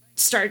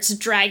starts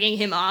dragging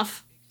him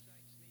off.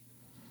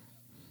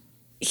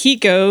 He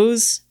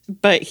goes,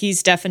 but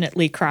he's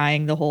definitely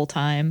crying the whole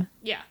time.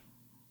 Yeah.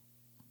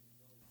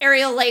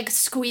 Ariel, like,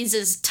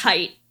 squeezes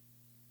tight,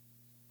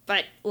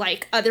 but,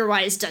 like,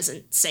 otherwise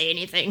doesn't say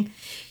anything.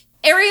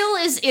 Ariel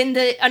is in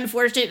the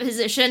unfortunate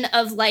position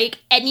of,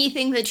 like,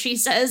 anything that she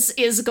says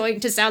is going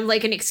to sound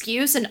like an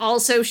excuse, and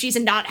also she's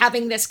not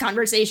having this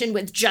conversation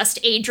with just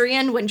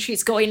Adrian when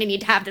she's going to need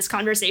to have this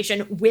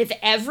conversation with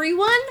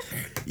everyone.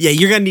 Yeah,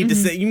 you're gonna need to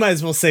say. You might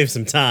as well save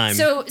some time.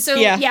 So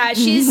Yeah. yeah,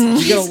 she's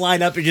You're gonna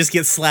line up and just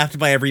get slapped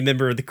by every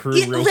member of the crew.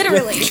 Yeah, real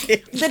literally,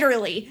 quick.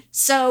 literally.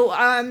 So,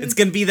 It's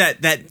gonna be that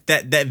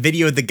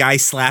video of the guy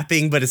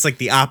slapping, but it's like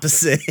the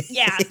opposite.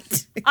 yeah,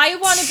 I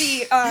want to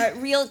be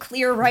real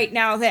clear right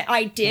now that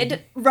I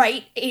did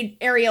write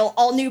Ariel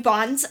all new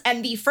bonds,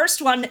 and the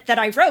first one that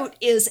I wrote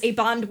is a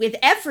bond with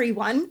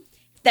everyone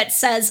that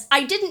says,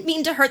 I didn't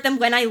mean to hurt them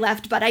when I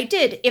left, but I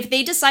did. If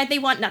they decide they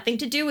want nothing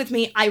to do with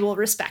me, I will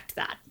respect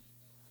that.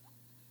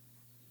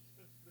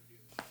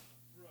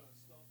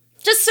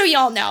 Just so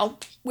y'all know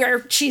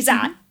where she's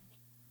at.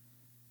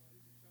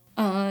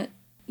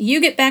 You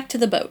get back to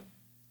the boat.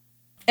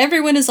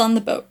 Everyone is on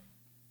the boat.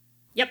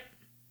 Yep.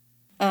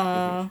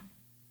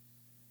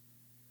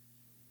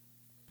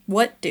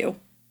 What do?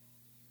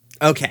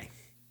 Okay.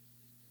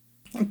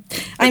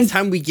 By the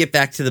time we get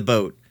back to the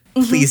boat,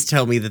 please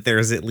tell me that there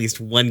is at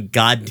least one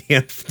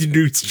goddamn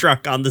news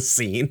truck on the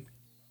scene.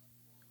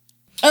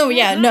 Oh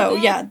yeah, no,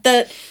 yeah.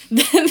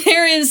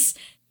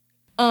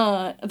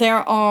 There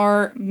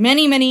are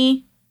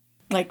many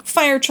like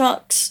fire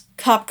trucks,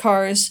 cop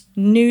cars,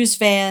 news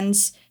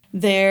vans.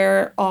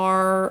 There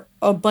are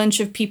a bunch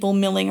of people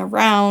milling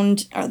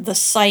around the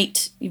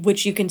site,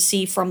 which you can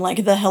see from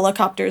like the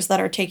helicopters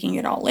that are taking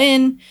it all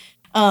in,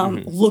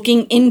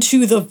 looking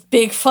into the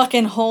big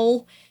fucking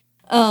hole.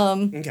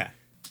 Okay.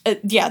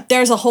 Yeah,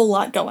 there's a whole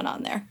lot going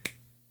on there.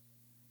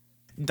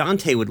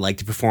 Dante would like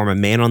to perform a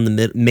man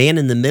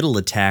in the middle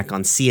attack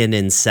on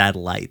CNN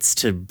satellites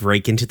to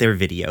break into their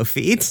video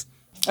feeds.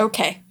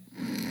 Okay.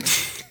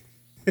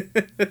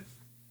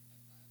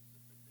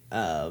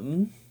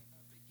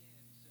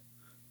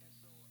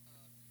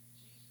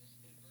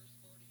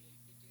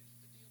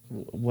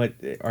 What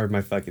are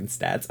my fucking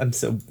stats? I'm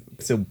so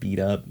beat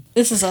up.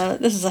 This is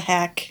a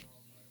hack.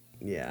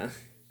 Yeah.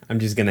 I'm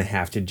just gonna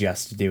have to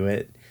just do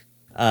it.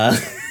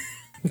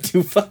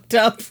 Too fucked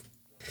up.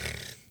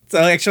 So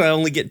actually I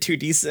only get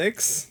 2d6.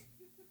 It's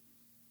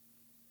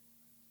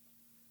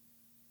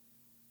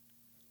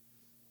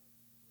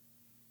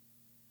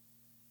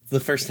the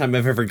first time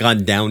I've ever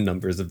gone down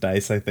numbers of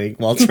dice, I think,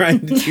 while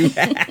trying to do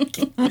hack.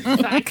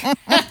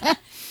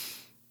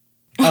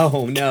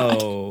 Oh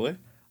no.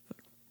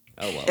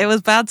 Oh well. It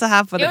was bound to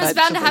happen. It was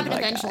bound to happen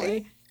my guy.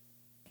 eventually.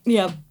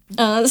 Yeah.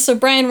 So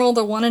Brian rolled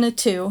a 1 and a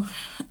 2.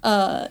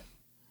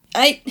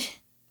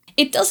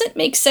 It doesn't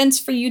make sense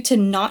for you to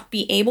not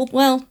be able.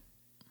 Well,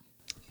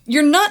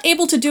 you're not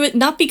able to do it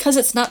not because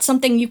it's not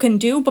something you can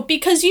do, but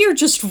because you're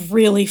just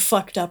really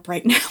fucked up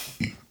right now.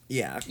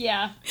 Yeah.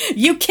 Yeah.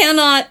 You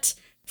cannot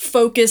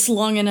focus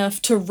long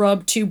enough to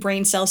rub 2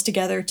 brain cells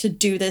together to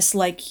do this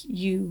like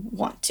you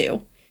want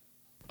to.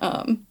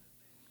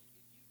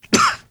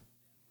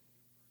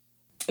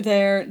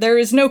 There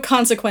is no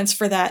consequence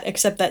for that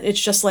except that it's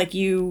just like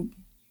you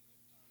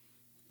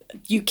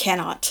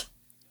cannot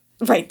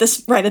right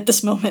at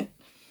this moment.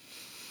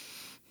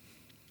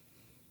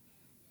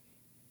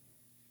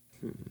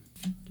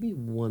 Give me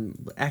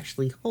one.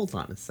 Actually, hold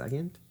on a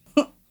second.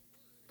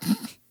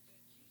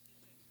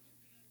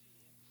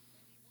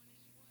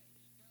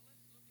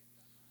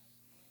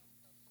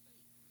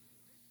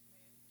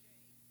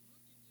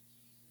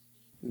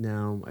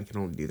 I can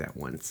only do that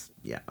once.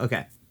 Yeah,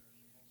 okay.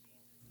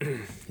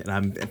 And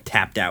I'm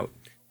tapped out.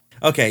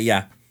 Okay,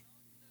 yeah.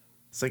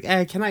 It's like,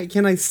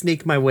 can I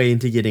sneak my way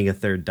into getting a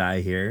third die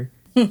here?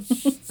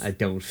 I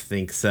don't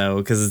think so,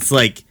 because it's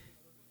like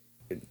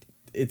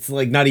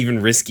not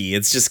even risky.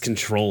 It's just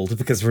controlled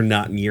because we're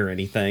not near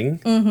anything.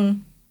 Mm-hmm.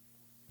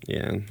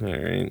 Yeah, all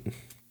right.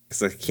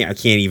 Because I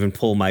can't even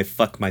pull my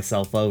fuck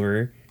myself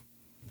over.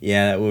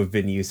 Yeah, that would have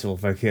been useful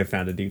if I could have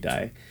found a new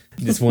die.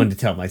 Just wanted to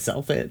tell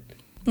myself it.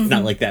 It's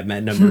not like that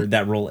number,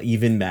 that roll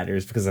even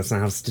matters, because that's not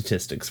how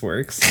statistics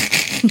works.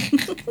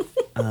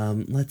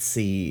 Let's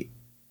see.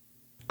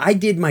 I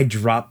did my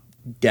drop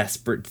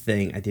desperate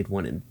thing. I did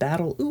one in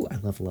battle. Ooh, I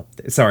level up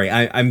there. Sorry,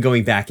 I'm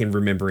going back and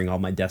remembering all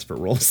my desperate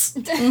rolls.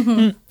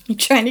 You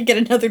trying to get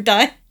another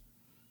die?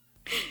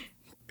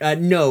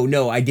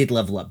 No, I did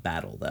level up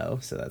battle, though,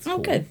 so that's cool.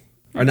 Good.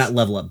 Or not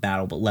level up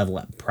battle, but level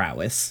up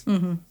prowess.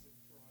 Mm-hmm.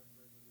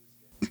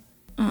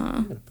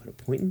 I'm going to put a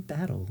point in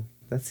battle.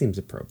 That seems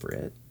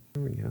appropriate.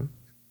 There we go.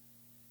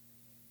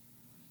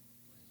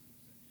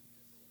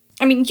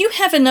 I mean, you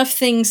have enough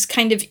things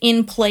kind of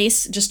in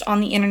place just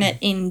on the internet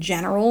in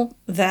general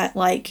that,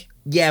 like...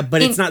 Yeah,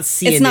 but it's not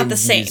CNN it's not the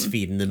same. News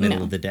feed in the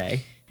middle of the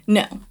day.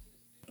 No.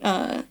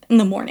 In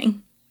the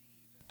morning.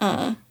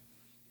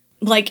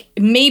 Like,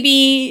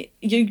 maybe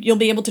you'll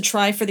be able to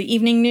try for the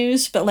evening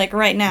news, but, like,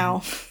 right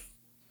now,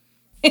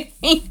 it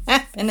ain't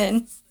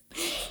happening.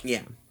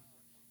 Yeah.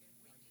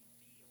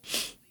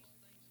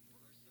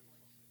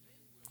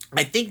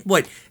 I think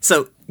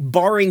so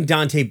barring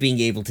Dante being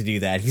able to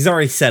do that, he's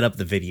already set up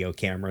the video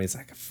camera. He's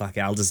like, fuck it,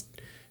 I'll just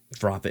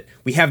drop it.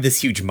 We have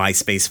this huge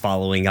MySpace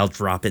following. I'll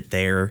drop it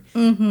there.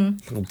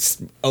 Mm-hmm. I'll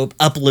just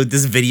upload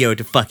this video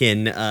to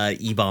fucking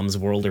E-Bombs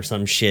World or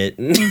some shit.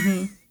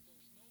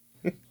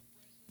 Mm-hmm.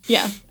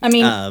 Yeah. I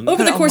mean,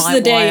 over the course of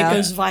the day, it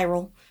goes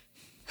viral.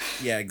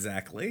 Yeah,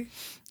 exactly.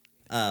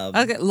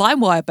 Okay,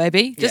 LimeWire,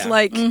 baby. Just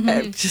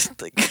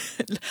just like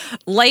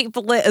Late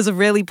Bullet is a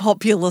really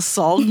popular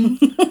song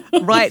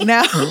right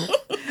now,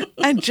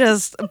 and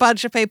just a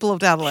bunch of people have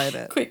downloaded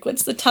it. Quick,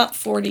 what's the top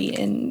 40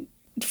 in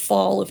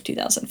fall of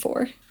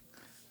 2004?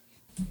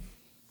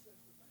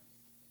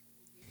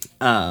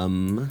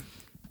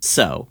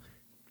 So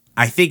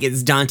I think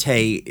it's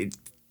Dante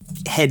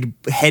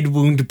head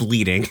wound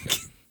bleeding.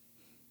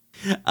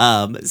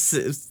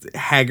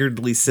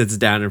 Haggardly sits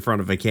down in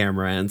front of a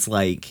camera and it's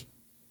like,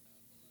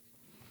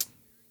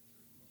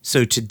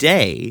 so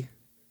today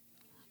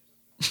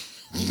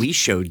we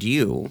showed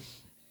you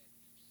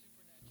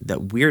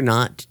that we're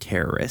not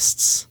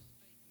terrorists.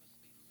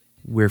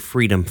 We're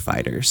freedom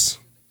fighters.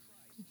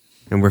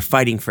 And we're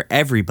fighting for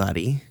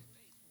everybody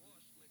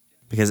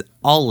because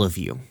all of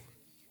you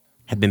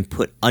have been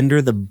put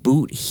under the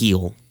boot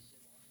heel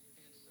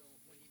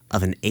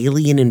of an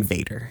alien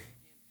invader.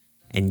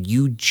 And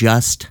you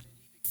just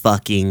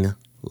fucking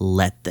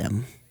let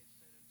them.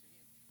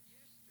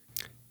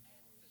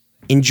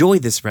 Enjoy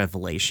this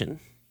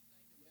revelation.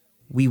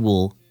 We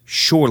will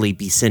surely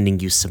be sending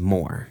you some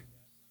more.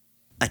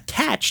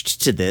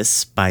 Attached to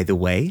this, by the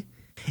way,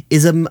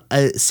 is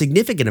a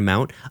significant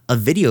amount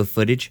of video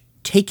footage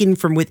taken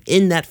from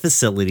within that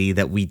facility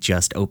that we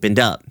just opened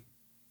up.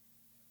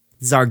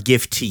 This is our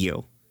gift to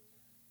you.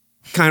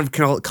 Kind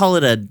of call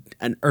it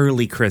an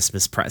early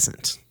Christmas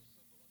present.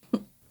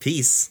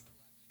 Peace.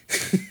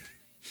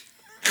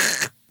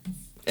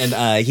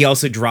 And he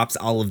also drops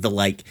all of the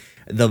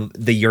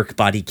the Yerk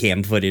body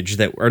cam footage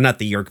or not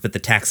the Yerk, but the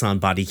Taxon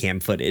body cam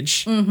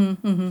footage.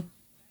 Mm-hmm. Mm-hmm.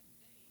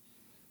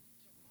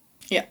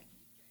 Yeah.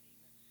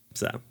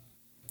 So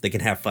they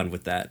can have fun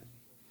with that.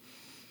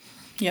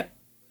 Yep.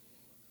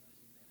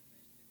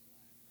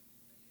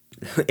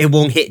 It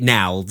won't hit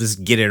now. We'll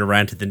just get it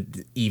around to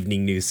the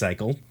evening news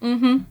cycle.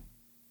 Mm-hmm.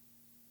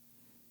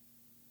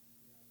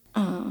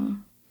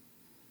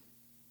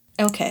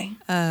 Okay.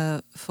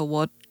 For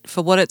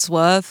what it's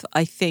worth,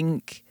 I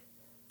think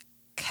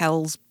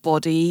Kel's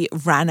body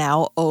ran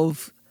out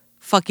of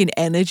fucking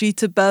energy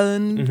to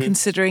burn,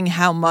 considering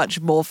how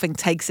much morphing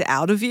takes it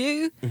out of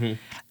you,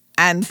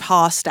 and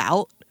passed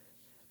out.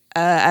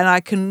 And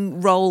I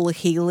can roll a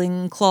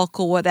healing clock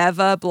or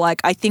whatever, but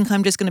I think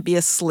I'm just going to be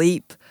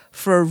asleep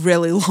for a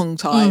really long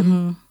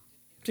time.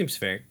 Seems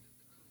fair.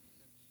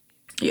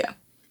 Yeah.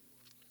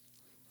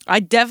 I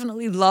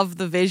definitely love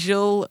the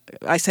visual.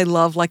 I say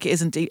love like it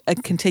isn't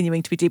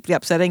continuing to be deeply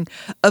upsetting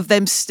of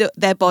them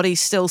their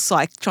bodies still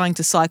trying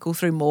to cycle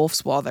through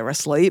morphs while they're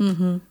asleep.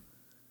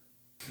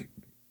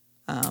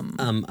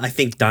 I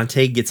think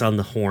Dante gets on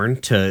the horn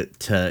to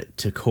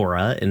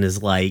Cora and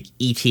is like,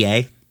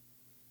 ETA.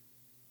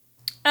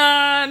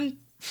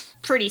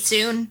 Pretty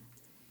soon.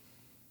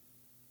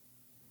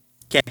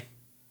 Okay.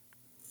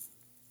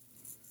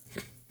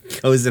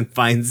 Goes and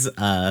finds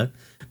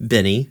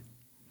Benny.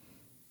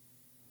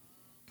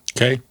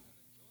 Okay.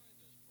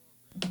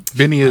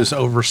 Benny is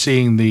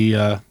overseeing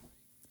the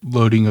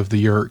loading of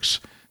the Yerks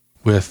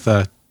with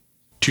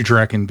 2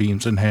 dragon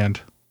beams in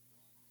hand.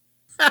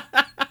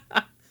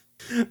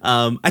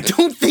 I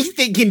don't think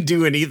they can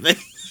do anything.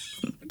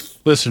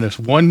 Listen, if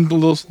one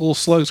little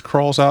slug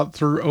crawls out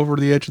over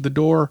the edge of the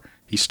door,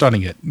 He's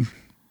stunning it.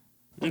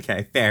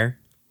 Okay, fair.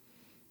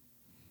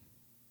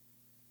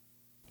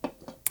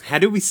 How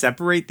do we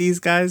separate these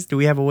guys? Do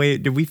we have a way?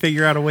 Did we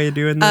figure out a way of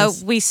doing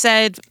this? We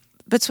said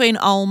between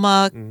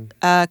Ulma,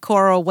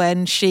 Cora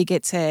when she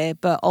gets here,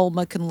 but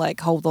Ulma can like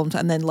hold on to,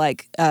 and then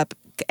like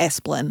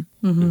Esplin,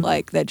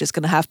 like they're just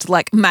gonna have to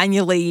like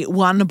manually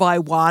one by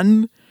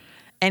one,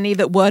 any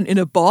that weren't in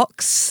a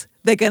box,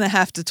 they're gonna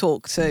have to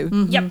talk to.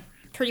 Yep,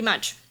 pretty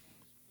much.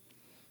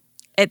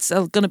 It's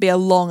gonna be a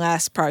long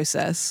ass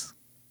process.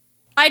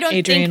 I don't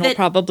Adrian think will that.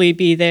 probably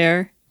be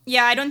there.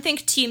 Yeah, I don't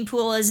think Team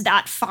Pool is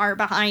that far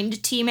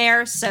behind Team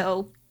Air,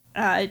 so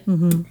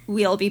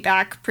we'll be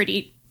back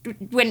pretty.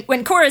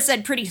 When Cora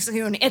said pretty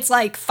soon, it's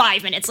like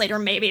 5 minutes later.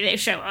 Maybe they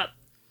show up.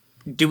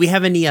 Do we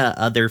have any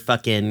other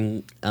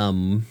fucking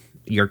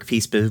York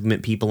Peace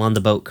Movement people on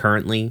the boat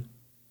currently?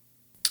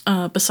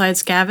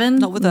 Besides Gavin?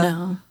 Not with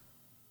no.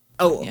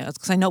 Oh, Yeah,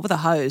 because I know with a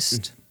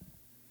host.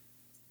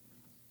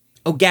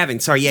 oh, Gavin.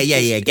 Sorry,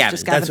 yeah, Gavin.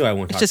 Just That's who I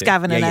want to It's talk just to.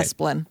 Gavin and yeah.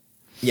 Esplin.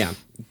 Yeah,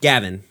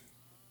 Gavin.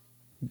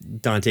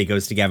 Dante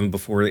goes to Gavin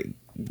before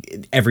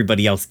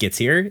everybody else gets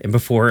here and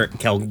before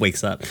Kel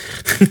wakes up.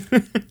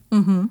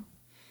 Do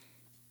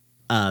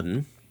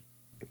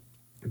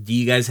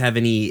you guys have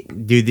any?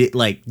 Did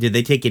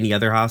they take any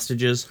other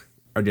hostages,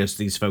 or just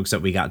these folks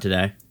that we got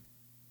today?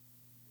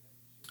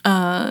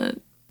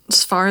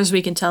 As far as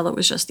we can tell, it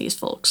was just these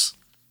folks.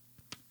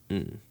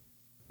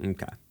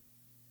 Okay.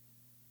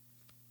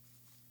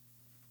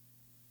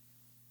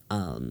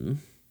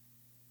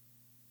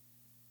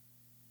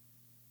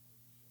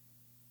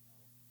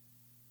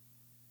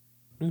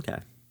 Okay.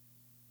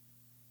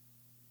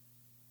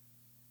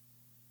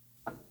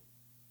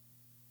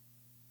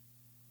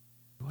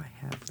 Do I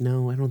have?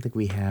 No, I don't think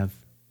we have.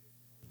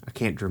 I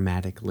can't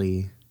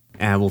dramatically.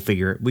 We'll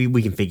figure it.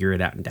 We can figure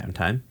it out in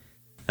downtime.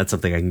 That's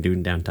something I can do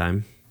in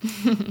downtime.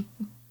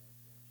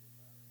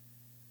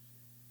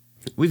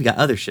 We've got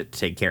other shit to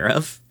take care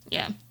of.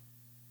 Yeah.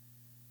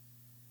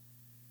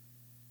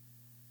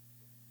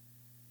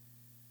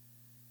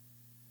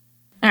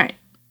 All right.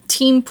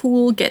 Team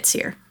Pool gets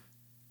here.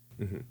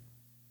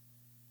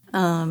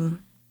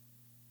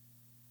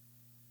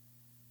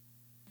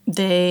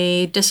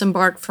 They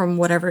disembark from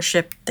whatever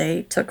ship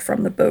they took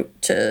from the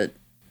boat to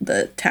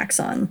the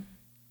Taxon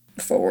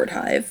forward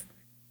hive.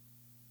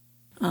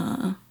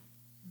 The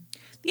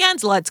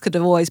Anselites could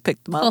have always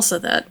picked them up. Also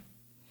that.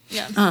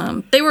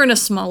 Yeah. They were in a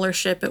smaller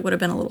ship, it would have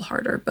been a little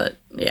harder, but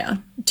yeah,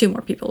 2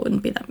 more people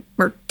wouldn't be that,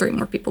 or 3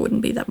 more people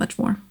wouldn't be that much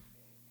more.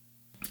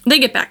 They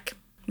get back,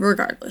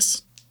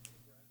 regardless.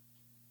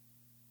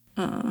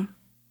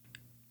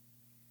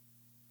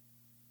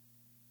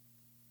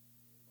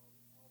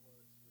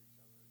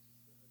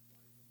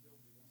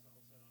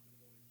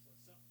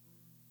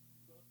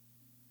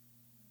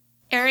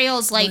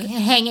 Ariel's like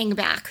hanging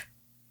back.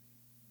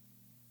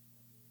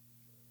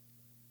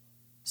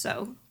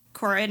 So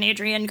Cora and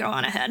Adrian go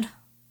on ahead.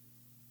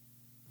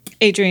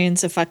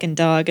 Adrian's a fucking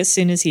dog. As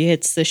soon as he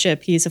hits the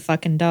ship, he's a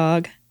fucking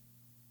dog.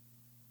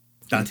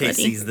 Dante Buddy.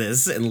 sees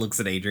this and looks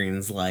at Adrian and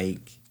is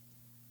like,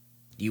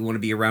 do you want to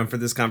be around for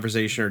this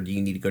conversation or do you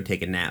need to go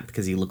take a nap?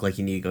 Because you look like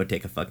you need to go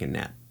take a fucking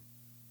nap.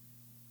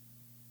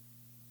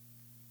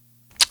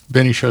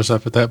 Benny shows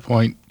up at that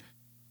point.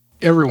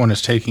 Everyone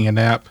is taking a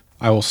nap.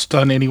 I will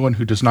stun anyone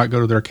who does not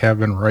go to their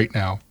cabin right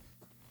now.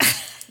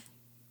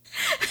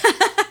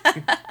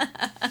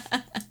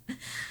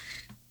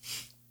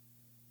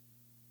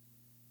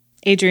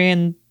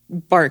 Adrian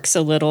barks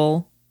a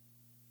little.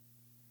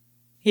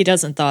 He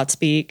doesn't thought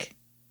speak.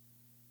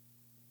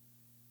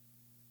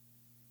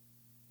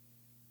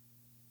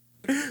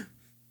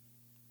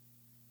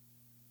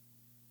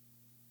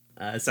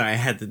 Sorry, I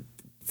had the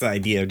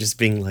idea of just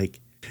being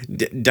like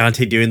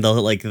Dante doing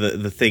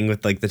the thing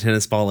with like the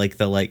tennis ball, like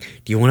the like,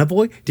 do you want a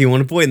boy? Do you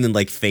want a boy? And then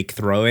like fake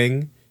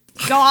throwing.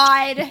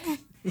 God,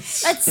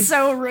 that's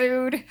so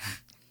rude.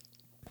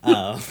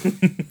 Oh,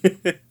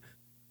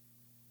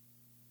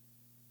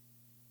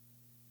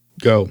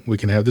 Go. We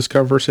can have this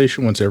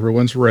conversation once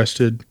everyone's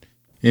rested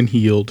and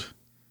healed.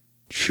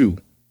 Shoo.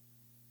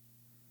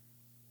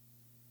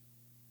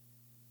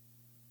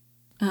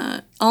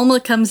 Alma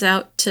comes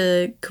out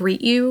to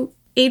greet you,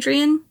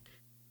 Adrian.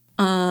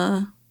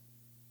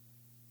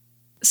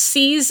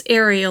 Sees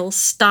Ariel,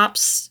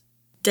 stops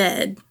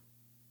dead.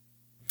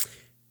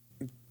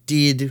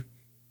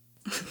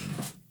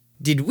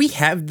 did we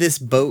have this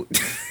boat?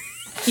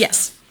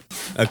 Yes.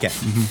 Okay.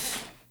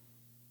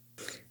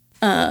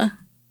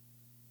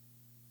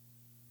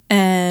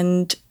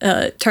 And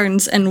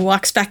turns and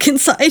walks back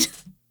inside.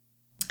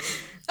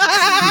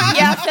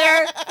 Yeah,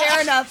 fair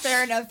enough.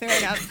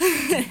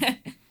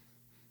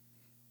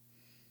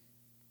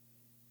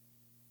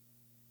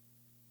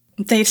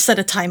 They've set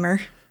a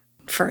timer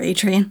for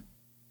Adrian.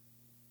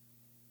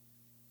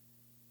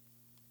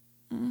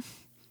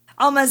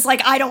 Alma's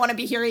like, I don't want to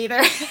be here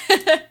either.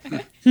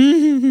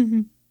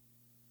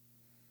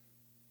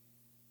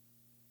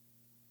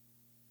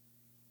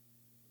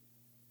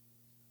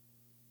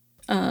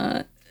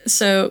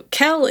 So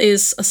Kel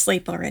is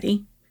asleep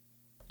already.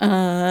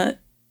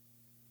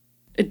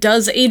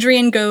 does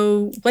Adrian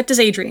go... What does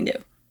Adrian do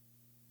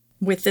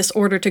with this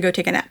order to go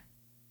take a nap?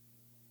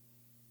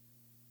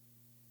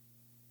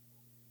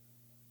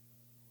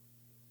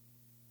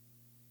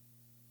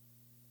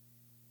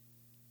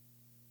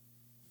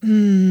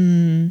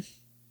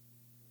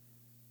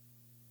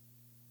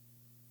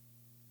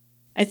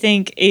 I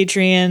think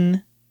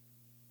Adrian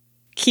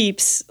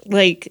keeps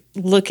like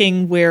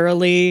looking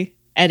warily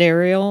at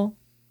Ariel,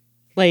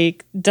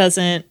 like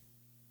doesn't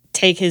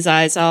take his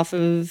eyes off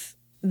of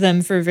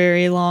them for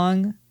very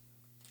long.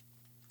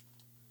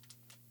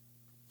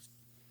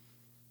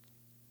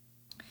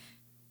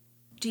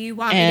 Do you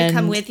want me to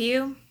come with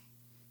you?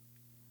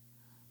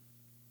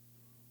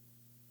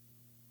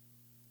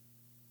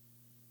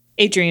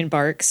 Adrian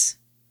barks.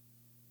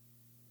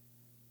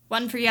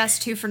 1 for yes,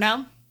 2 for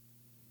no?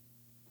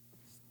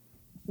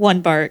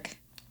 1 bark.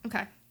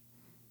 Okay.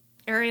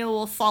 Ariel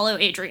will follow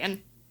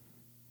Adrian.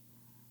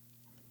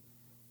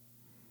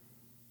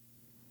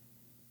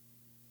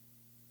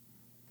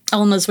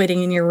 Alma's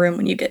waiting in your room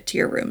when you get to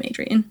your room,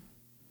 Adrian.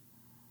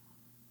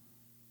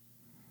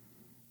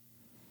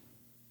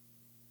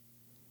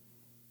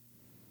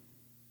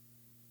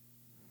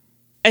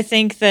 I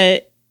think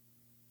that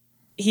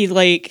he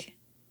like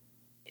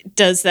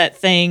does that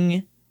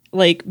thing,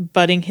 like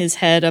butting his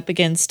head up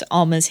against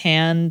Alma's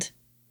hand,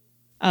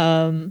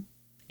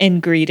 in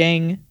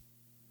greeting.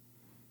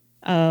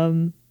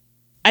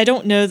 I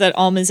don't know that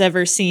Alma's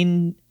ever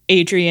seen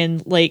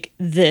Adrian like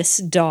this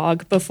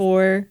dog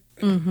before.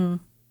 Mm-hmm.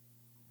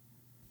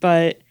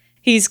 But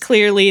he's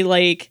clearly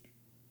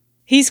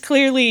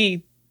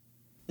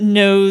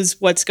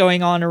knows what's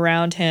going on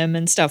around him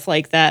and stuff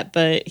like that,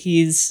 but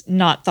he's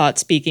not thought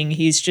speaking.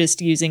 He's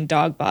just using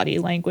dog body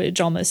language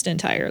almost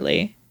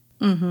entirely.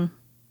 Mm-hmm.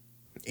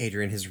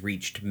 Adrian has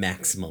reached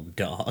maximum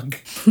dog.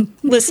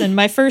 Listen,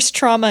 my first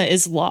trauma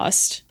is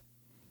lost.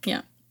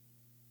 Yeah.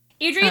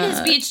 Adrian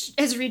has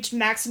reached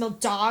maximal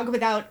dog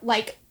without,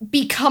 like,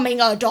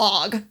 becoming a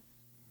dog.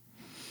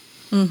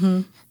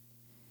 Mm-hmm.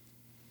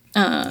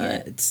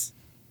 Yeah, it's...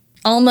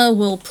 Alma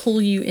will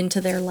pull you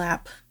into their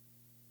lap.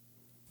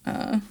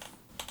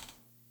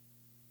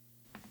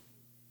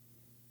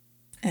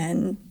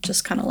 And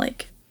just kind of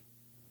like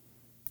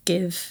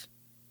give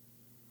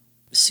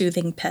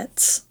soothing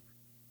pets.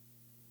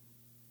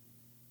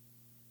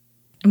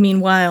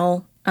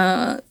 Meanwhile,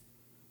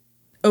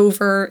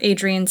 over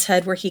Adrian's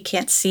head where he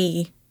can't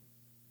see,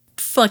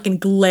 fucking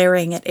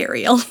glaring at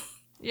Ariel.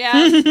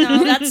 Yeah,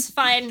 no, that's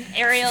fine.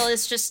 Ariel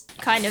is just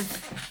kind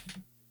of...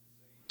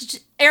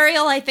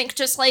 Ariel, I think,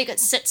 just, like,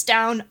 sits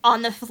down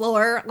on the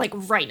floor, like,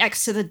 right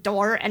next to the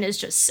door and is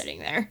just sitting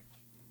there.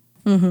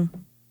 Mm-hmm.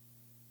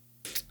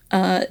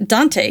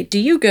 Dante, do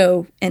you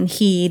go and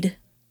heed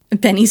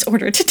Benny's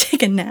order to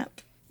take a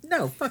nap?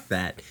 No, fuck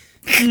that.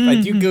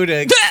 I do go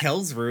to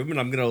Kel's room and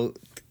I'm gonna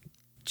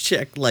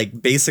check,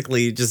 like,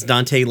 basically just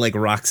Dante, like,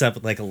 rocks up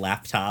with, like, a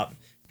laptop,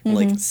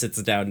 like,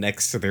 sits down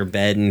next to their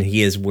bed and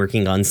he is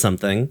working on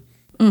something.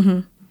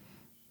 Mm-hmm.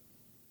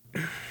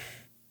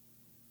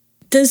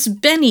 Does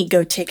Benny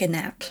go take a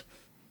nap?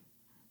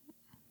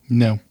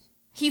 No.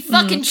 He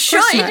fucking should!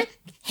 not.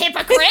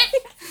 Hypocrite!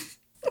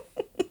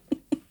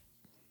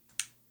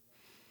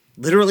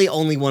 Literally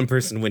only one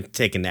person went to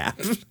take a nap.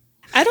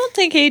 I don't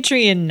think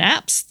Adrian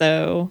naps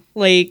though.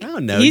 Like, I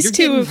don't know. he's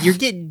You're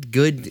getting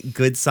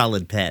good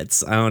solid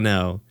pets. I don't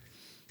know.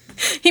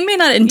 He may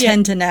not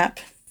intend to nap.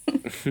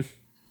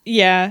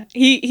 Yeah,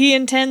 he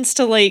intends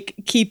to like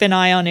keep an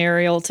eye on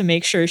Ariel to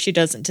make sure she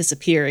doesn't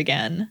disappear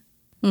again.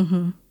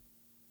 Mm-hmm.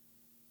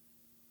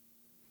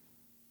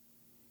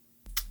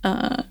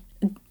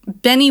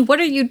 Benny, what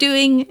are you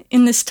doing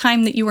in this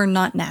time that you are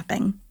not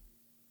napping?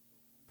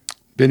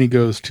 Benny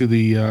goes to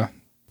the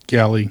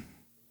galley,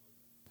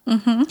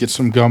 gets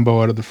some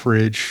gumbo out of the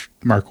fridge,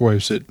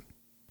 microwaves it,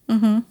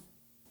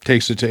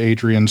 takes it to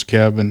Adrian's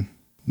cabin,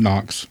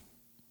 knocks,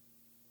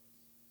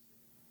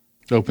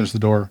 opens the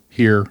door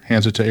here,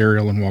 hands it to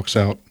Ariel, and walks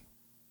out.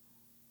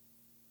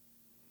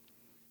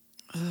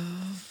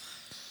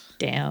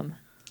 Damn.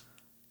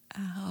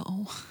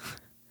 Ow.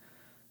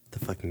 The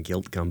fucking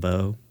guilt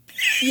gumbo.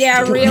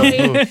 Yeah, really.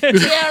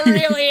 Yeah,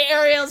 really.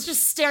 Ariel's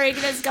just staring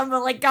at his gumbo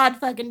like, God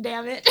fucking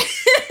damn it.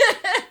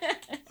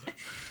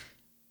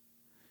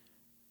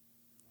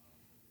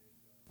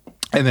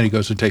 And then he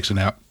goes and takes a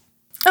nap.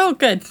 Oh,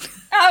 good.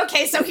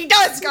 Okay, so he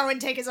does go and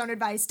take his own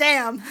advice.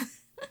 Damn.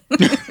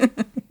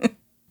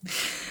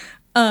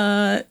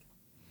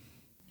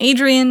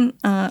 Adrian,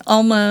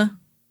 Alma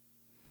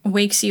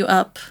wakes you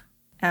up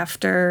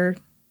after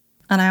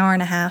an hour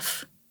and a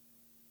half.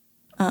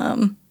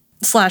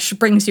 /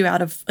 brings you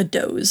out of a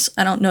doze.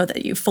 I don't know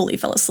that you fully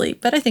fell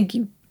asleep, but I think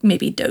you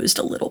maybe dozed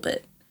a little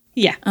bit.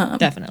 Yeah,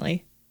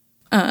 definitely.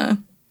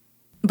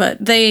 But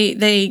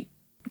they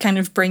kind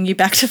of bring you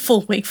back to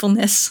full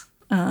wakefulness.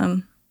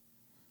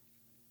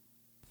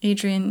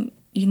 Adrian,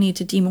 you need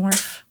to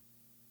demorph.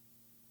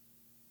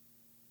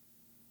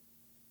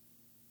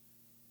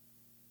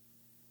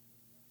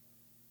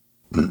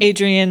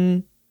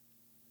 Adrian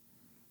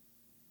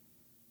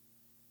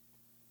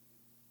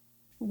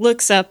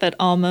looks up at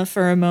Alma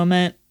for a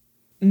moment,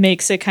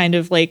 makes a kind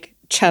of like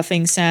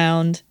chuffing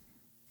sound,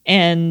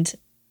 and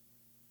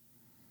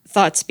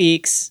Thought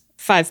speaks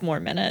 5 more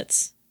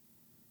minutes.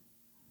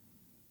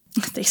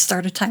 They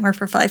start a timer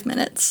for 5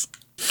 minutes.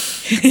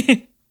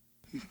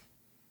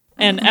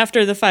 And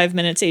after the 5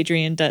 minutes,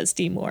 Adrian does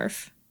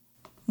demorph.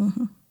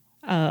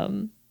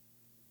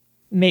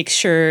 Make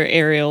sure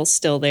Ariel's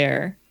still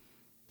there.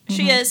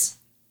 She is.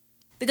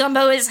 The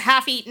gumbo is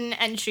half eaten,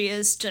 and she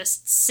is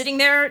just sitting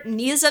there,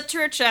 knees up to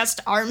her chest,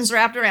 arms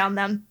wrapped around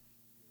them,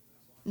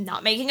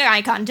 not making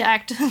eye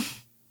contact.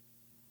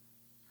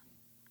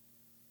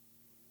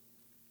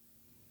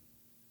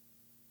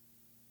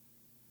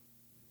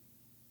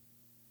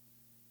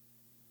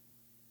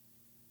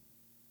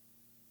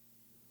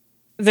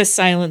 The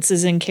silence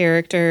is in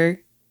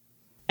character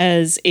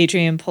as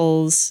Adrian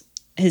pulls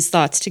his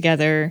thoughts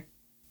together,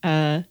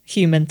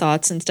 human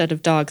thoughts instead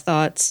of dog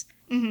thoughts.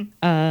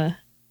 And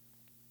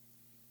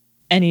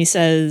he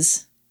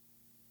says,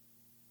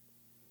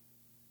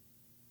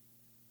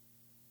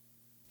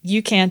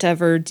 "You can't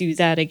ever do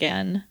that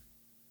again."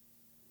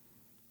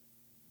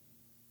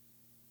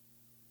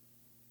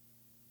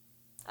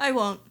 I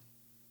won't.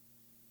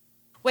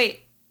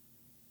 Wait.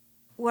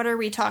 What are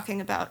we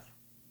talking about?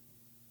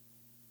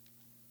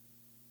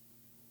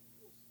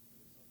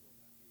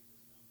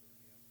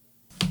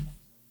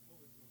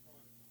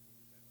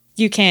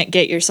 You can't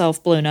get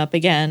yourself blown up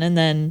again and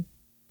then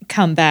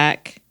come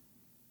back.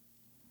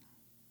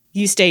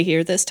 You stay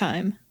here this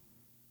time.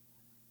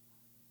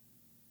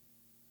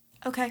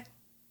 Okay.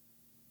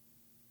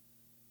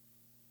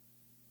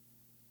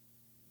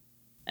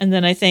 And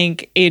then I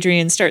think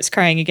Adrian starts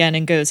crying again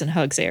and goes and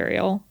hugs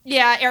Ariel.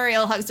 Yeah,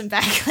 Ariel hugs him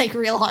back, like,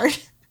 real hard.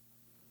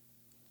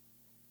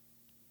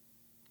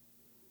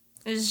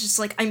 It's just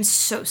like, I'm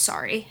so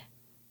sorry.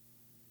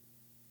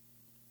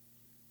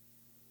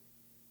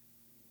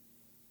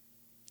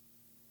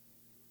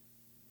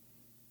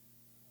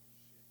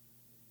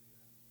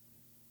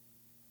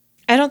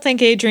 I don't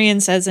think Adrian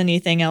says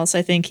anything else.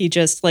 I think he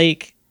just,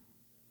 like,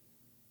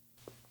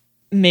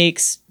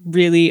 makes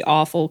really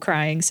awful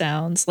crying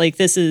sounds. Like,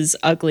 this is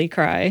ugly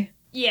cry.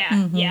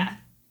 Yeah, yeah.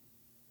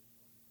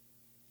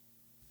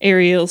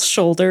 Ariel's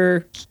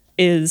shoulder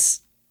is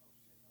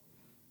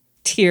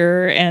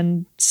tear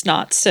and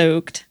snot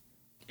soaked.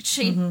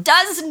 She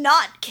does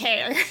not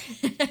care.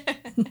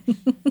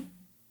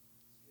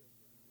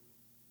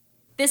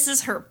 This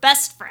is her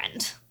best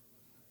friend.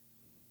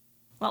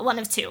 Well, one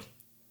of two.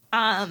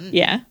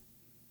 Yeah.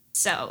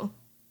 So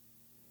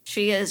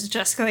she is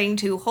just going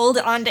to hold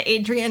on to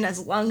Adrian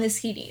as long as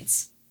he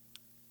needs.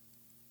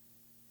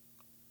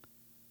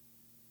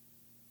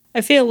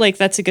 I feel like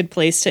that's a good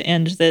place to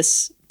end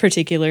this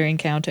particular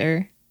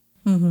encounter.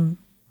 I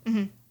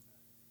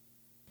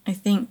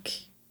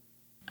think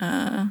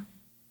 1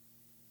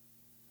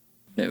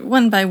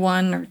 by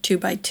 1 or 2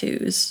 by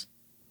 2s,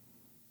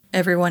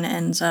 everyone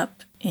ends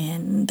up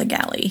in the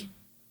galley.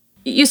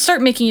 You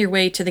start making your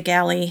way to the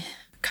galley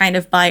kind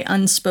of by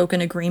unspoken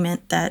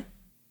agreement that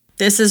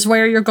this is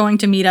where you're going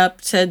to meet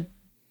up to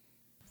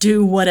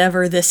do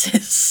whatever this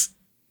is.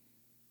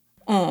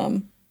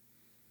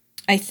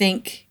 I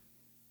think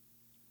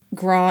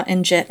Gra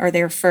and Jet are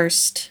there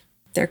first.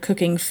 They're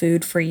cooking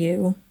food for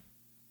you.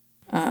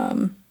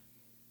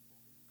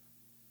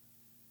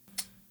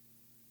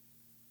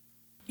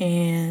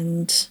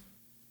 And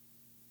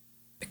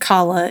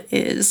Kala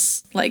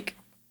is like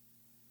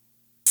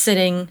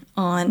sitting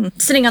on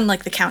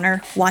like the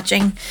counter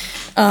watching,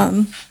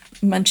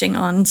 munching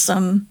on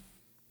some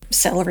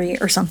celery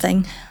or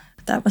something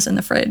that was in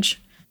the fridge.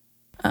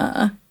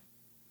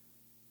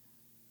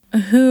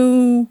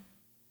 Who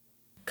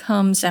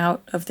comes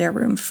out of their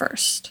room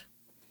first?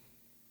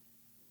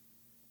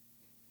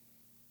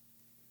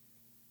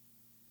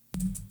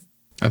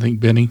 I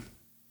think Benny.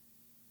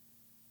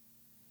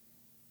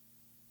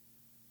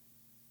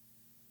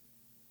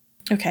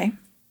 Okay.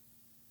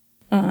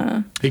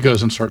 He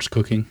goes and starts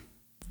cooking.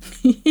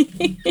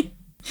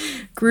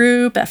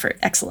 Group effort.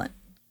 Excellent.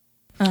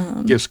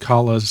 Gives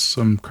Kala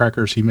some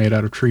crackers he made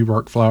out of tree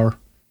bark flour.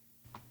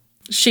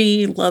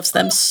 She loves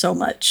them so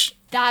much.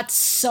 That's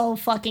so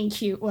fucking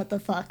cute. What the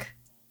fuck?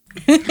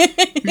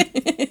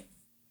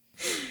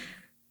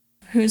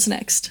 Who's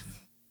next?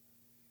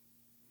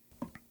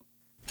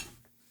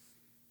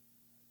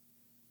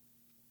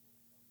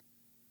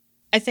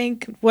 I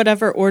think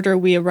whatever order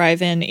we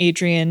arrive in,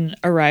 Adrian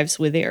arrives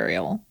with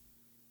Ariel.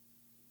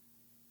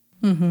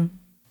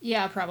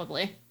 Yeah,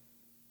 probably.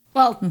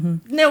 Well,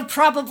 no,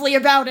 probably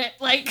about it.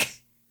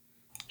 Like,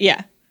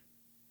 Yeah.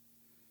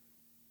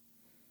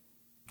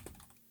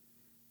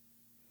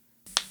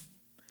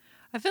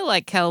 I feel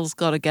like Kel's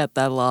got to get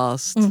there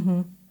last.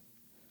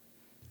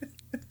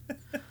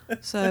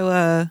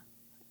 So,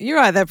 you're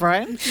right there,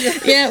 Brian.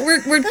 Yeah,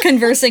 we're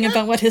conversing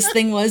about what his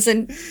thing was,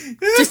 and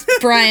just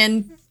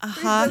Brian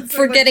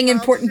forgetting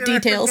important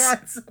details.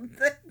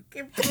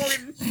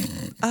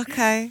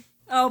 Okay.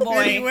 oh boy.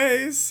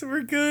 Anyways,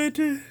 we're good.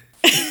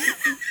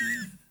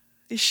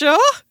 You sure?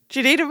 Do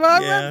you need a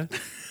moment? Yeah.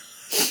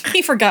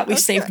 He forgot we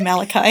saved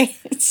Malachi.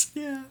 It's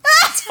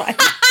fine.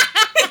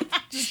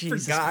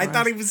 Jesus Forgot. I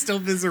thought he was still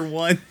Visor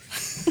 1.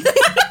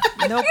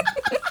 Nope.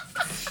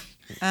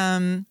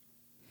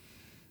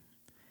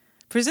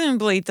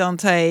 Presumably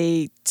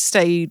Dante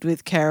stayed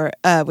with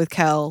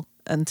Cal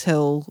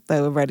until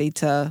they were ready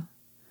to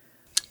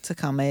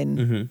come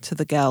in to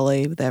the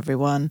galley with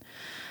everyone.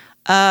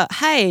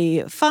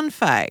 Hey, fun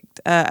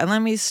fact, and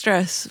let me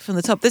stress from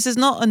the top, this is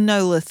not a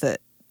no-lithit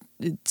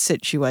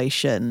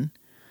situation,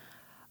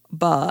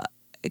 but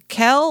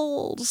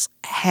Kel's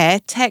hair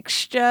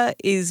texture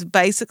is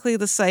basically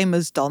the same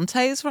as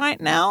Dante's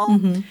right now.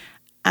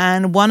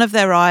 And one of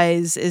their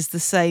eyes is the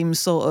same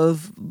sort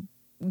of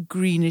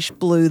greenish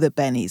blue that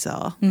Benny's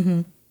are.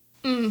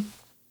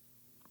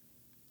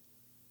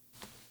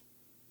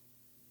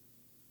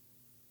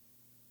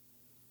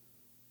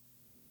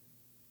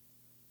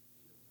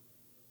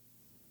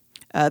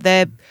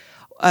 They're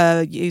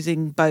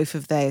using both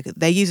of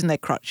they're using their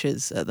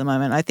crutches at the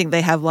moment. I think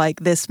they have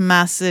like this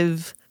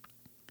massive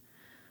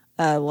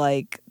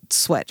like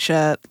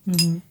sweatshirt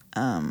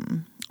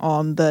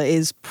on that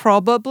is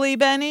probably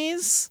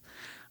Benny's.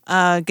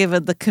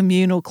 Given the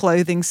communal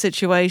clothing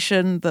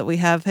situation that we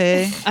have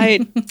here,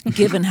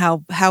 given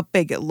how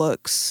big it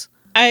looks,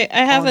 I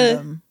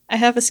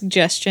have a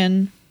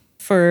suggestion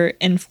for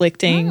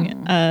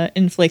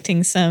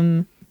inflicting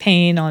some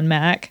pain on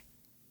Mac.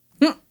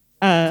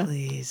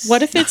 Please.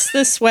 What if it's the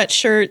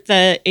sweatshirt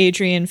that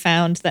Adrian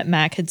found that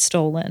Mac had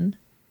stolen?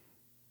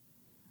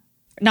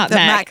 Not That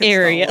Mac, Mac had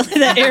Ariel.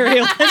 That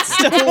Ariel had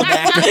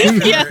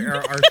stolen.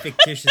 Our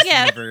fictitious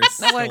universe.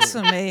 That works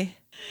for me.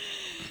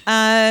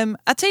 I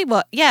tell you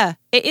what, yeah,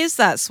 it is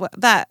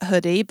that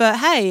hoodie. But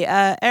hey,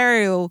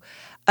 Ariel,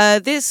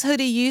 this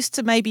hoodie used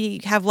to maybe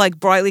have like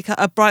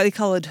a brightly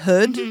colored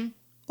hood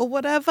or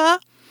whatever.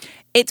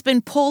 It's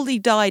been poorly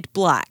dyed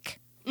black.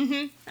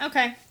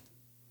 Okay.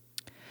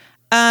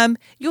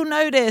 You'll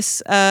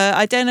notice.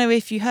 I don't know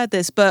if you heard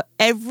this, but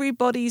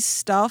everybody's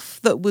stuff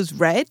that was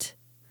red,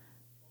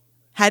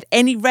 had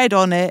any red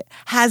on it,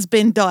 has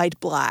been dyed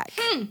black.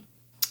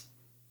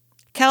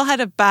 Kel had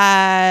a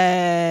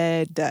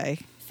bad day.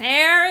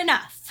 Fair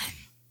enough.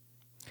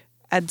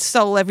 And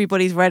stole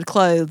everybody's red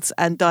clothes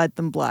and dyed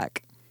them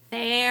black.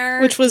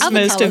 Fair. Which was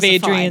Other most colours of are fine.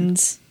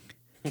 Adrian's.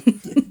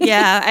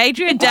 Yeah,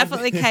 Adrian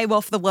definitely came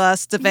off the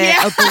worst of it.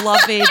 Yeah. A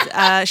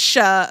beloved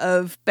shirt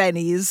of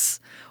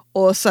Benny's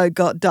also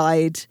got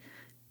dyed.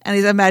 And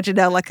he's imagined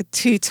now like a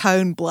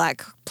two-tone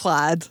black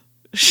plaid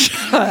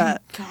shirt.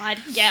 God.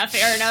 Yeah,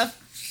 fair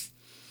enough.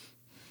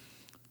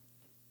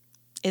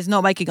 Is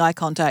not making eye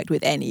contact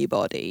with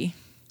anybody.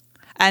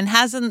 And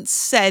hasn't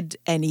said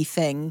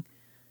anything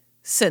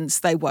since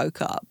they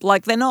woke up.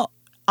 Like, they're not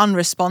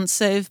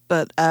unresponsive,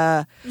 but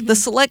the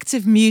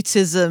selective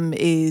mutism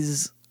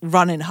is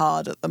running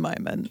hard at the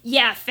moment.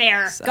 Yeah,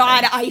 fair.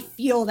 God, I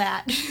feel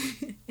that.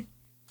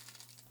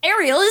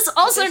 Ariel is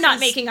also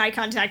not making eye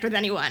contact with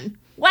anyone.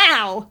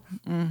 Wow.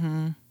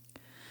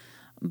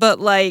 But,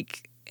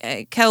 like,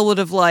 Kel would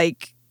have,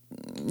 like,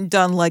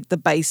 done, like, the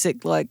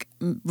basic, like,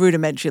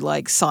 rudimentary,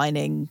 like,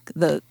 signing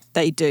that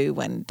they do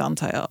when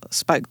Dante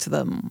spoke to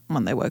them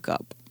when they woke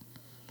up.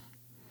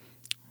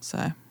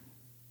 So.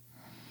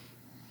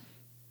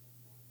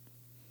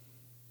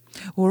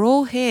 We're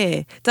all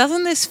here.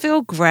 Doesn't this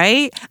feel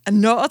great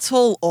and not at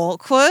all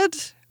awkward?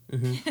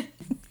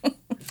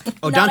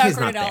 Oh, Not Dante's awkward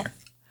not at all. there,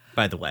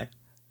 by the way.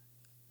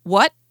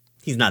 What?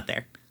 He's not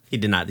there. He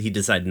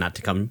decided not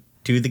to come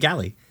to the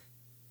galley.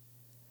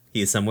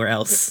 He is somewhere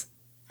else.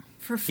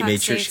 For He made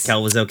fuck's sure sakes.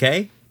 Kel was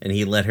okay, and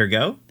he let her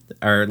go,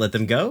 or let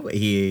them go.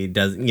 He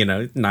does,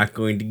 not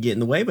going to get in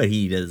the way, but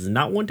he does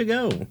not want to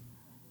go.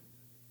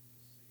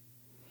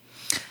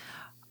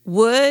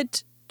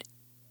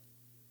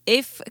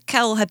 If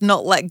Kel had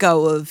not let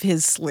go of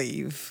his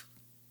sleeve,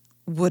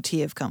 would he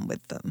have come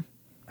with them?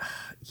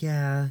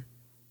 Yeah.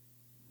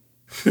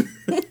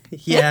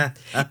 Yeah.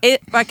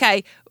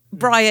 Okay,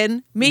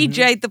 Brian, me,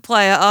 Jade the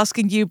player,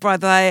 asking you,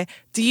 brother,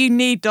 do you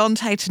need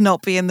Dante to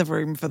not be in the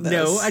room for this?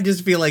 No, I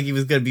just feel like he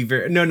was going to be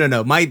very...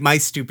 No. My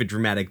stupid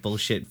dramatic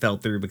bullshit fell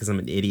through because I'm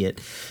an idiot.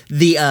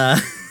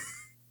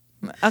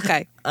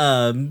 Okay.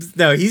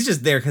 No, he's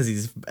just there because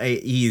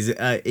he's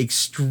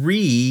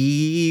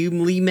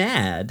extremely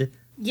mad.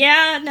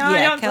 Yeah, no, I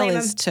Yeah, don't Kel blame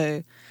is him.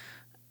 too.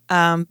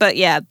 But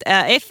yeah,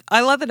 if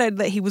I love it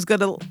that he was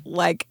gonna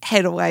like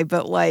head away,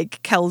 but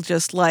like Kel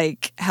just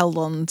like held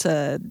on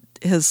to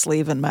his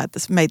sleeve and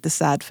made the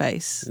sad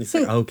face. He's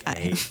like,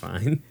 okay,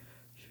 fine.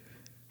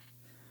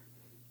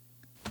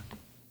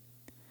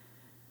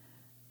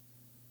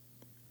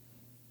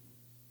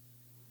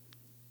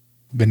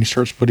 Benny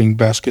starts putting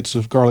baskets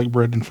of garlic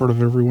bread in front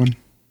of everyone.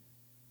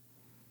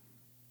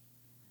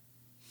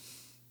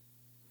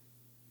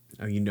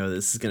 Oh, you know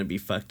this is going to be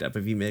fucked up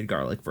if you made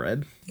garlic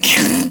bread.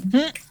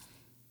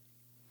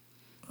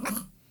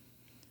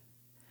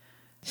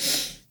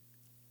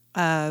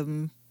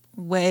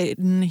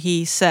 When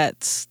he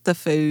sets the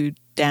food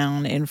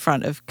down in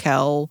front of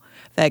Kel,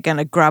 they're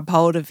gonna grab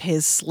hold of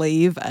his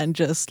sleeve and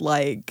just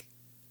like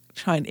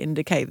try and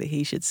indicate that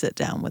he should sit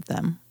down with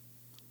them.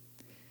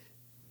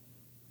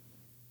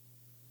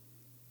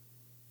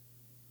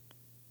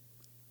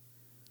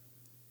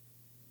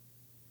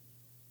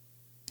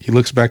 He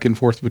looks back and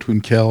forth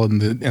between Kel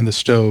and the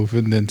stove,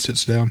 and then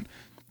sits down.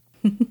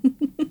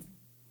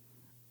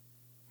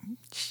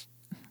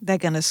 They're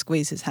going to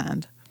squeeze his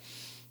hand.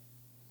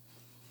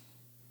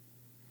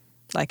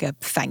 Like a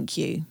thank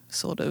you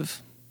sort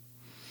of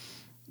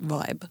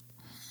vibe.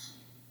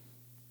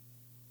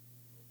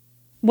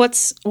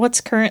 What's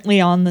currently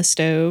on the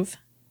stove?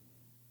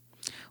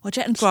 Well,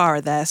 Jet and Gra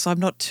are there, so I'm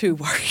not too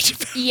worried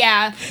about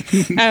Yeah,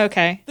 Oh,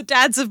 okay. the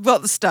dads have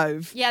got the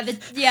stove. yeah,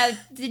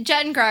 the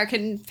Jet and Gar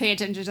can pay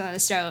attention to the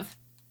stove.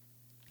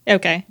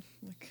 Okay.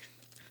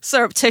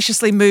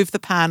 Surreptitiously move the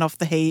pan off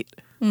the heat.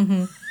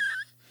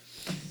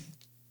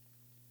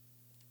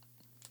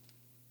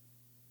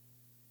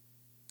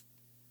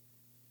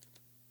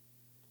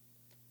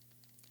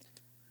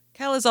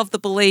 Kel is of the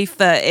belief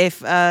that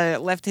if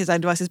left to his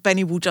own devices,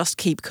 Benny will just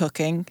keep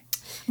cooking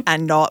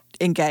and not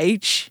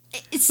engage.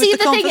 See, the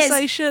the thing is,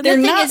 conversation. They're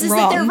is not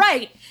that they're wrong.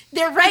 right.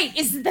 They're right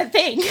is the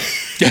thing.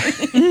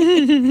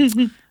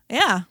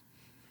 Yeah.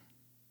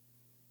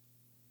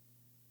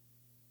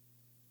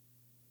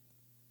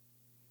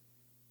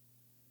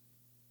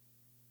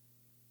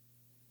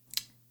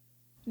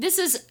 This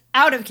is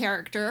out of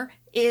character.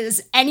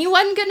 Is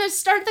anyone gonna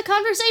start the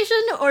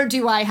conversation, or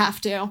do I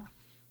have to?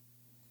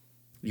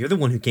 You're the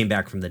one who came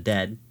back from the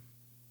dead.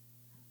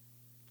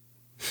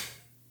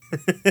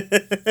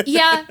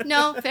 Yeah,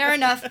 no, fair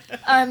enough.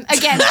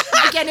 Again,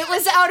 it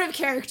was out of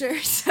character,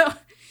 so.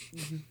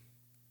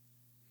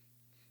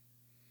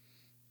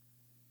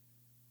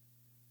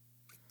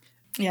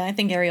 Yeah, I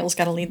think Ariel's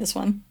got to lead this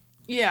one.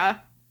 Yeah.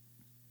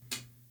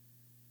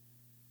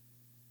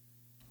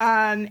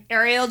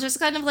 Ariel just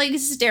kind of like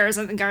stares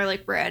at the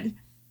garlic bread,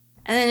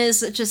 and then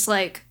is just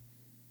like,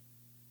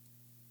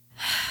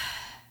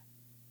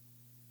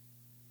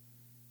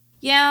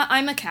 "Yeah,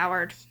 I'm a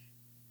coward."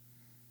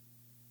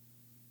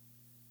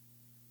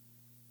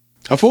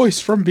 A voice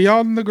from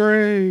beyond the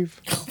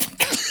grave.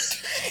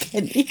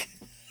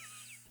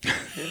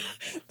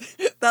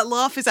 That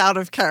laugh is out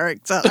of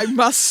character. I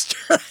must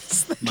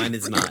stress that. Mine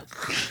is not.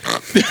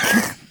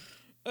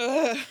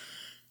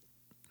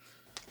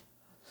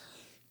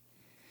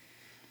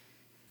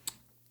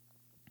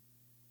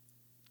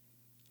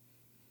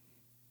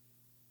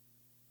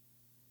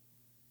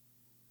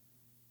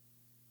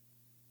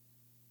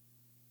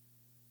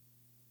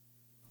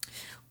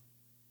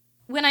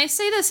 When I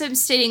say this, I'm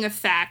stating a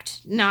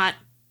fact, not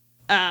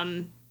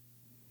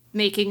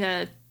making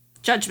a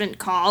judgment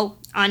call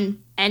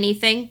on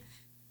anything.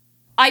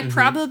 I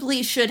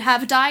probably should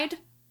have died,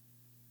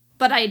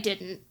 but I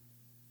didn't.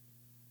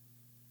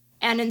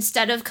 And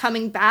instead of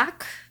coming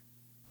back,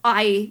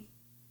 I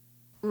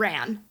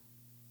ran.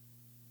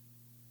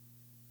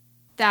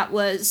 That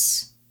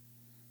was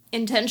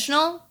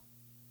intentional,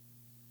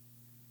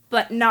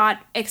 but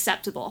not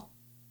acceptable.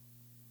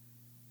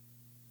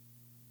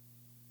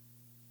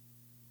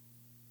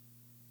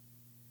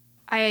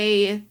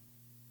 I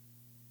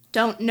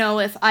don't know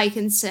if I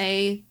can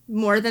say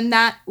more than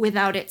that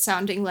without it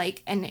sounding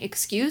like an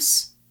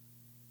excuse.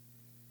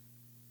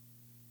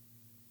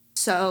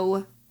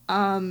 So,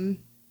 I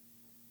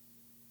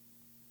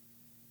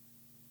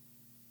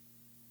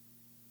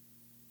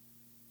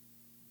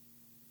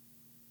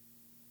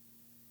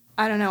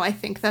don't know. I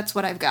think that's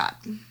what I've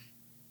got.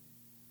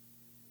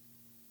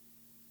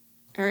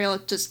 Ariel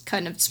just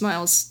kind of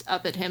smiles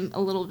up at him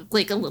a little bit,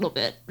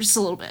 just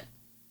a little bit.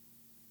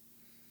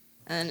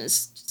 And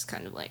is just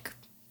kind of like,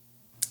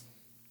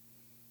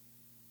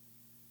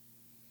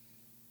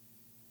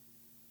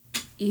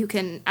 you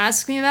can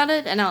ask me about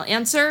it and I'll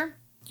answer.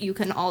 You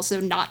can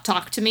also not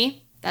talk to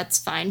me. That's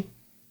fine.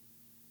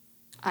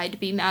 I'd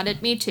be mad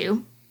at me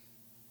too.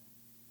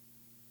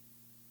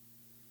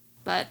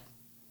 But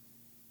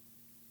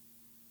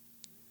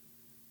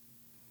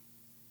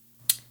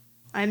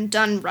I'm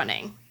done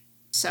running.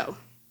 So.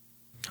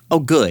 Oh,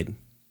 good.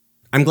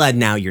 I'm glad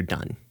now you're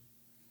done.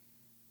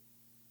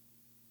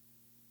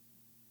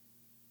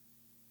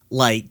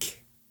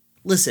 Like,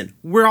 listen,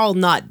 we're all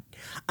not...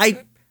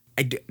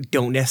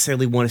 don't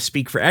necessarily want to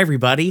speak for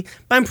everybody,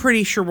 but I'm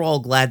pretty sure we're all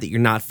glad that you're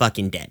not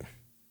fucking dead.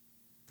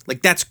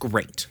 Like, that's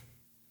great.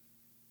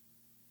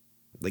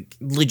 Like,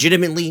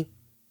 legitimately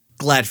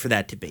glad for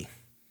that to be.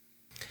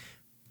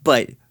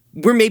 But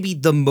we're maybe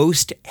the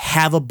most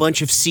have a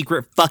bunch of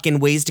secret fucking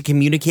ways to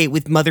communicate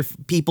with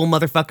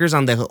motherfuckers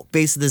on the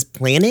face of this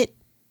planet.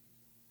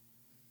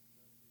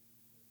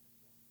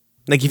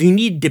 Like, if you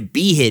need to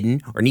be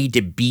hidden or need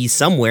to be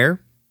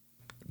somewhere,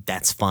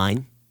 that's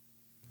fine.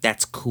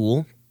 That's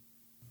cool.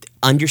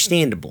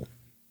 Understandable.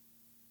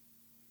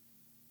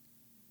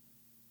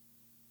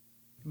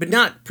 But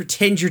not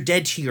pretend you're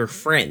dead to your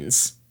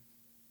friends.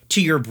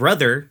 To your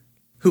brother,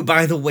 who,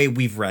 by the way,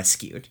 we've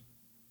rescued.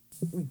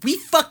 We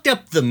fucked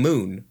up the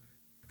moon.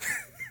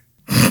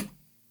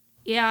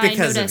 Yeah,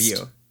 because I of noticed.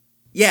 you.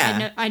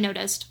 Yeah. I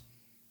noticed.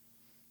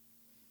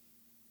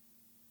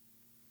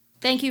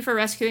 Thank you for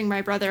rescuing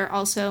my brother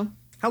also.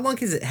 How long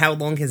has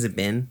it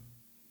been?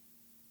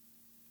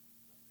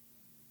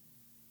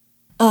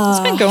 It's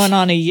been going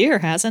on a year,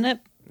 hasn't it?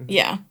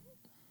 Yeah.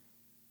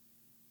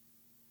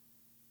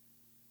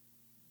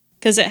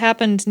 Because it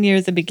happened near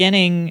the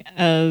beginning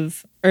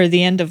of, or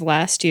the end of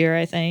last year,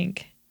 I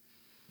think.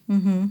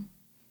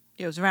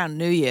 It was around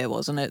New Year,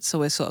 wasn't it? So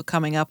we're sort of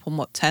coming up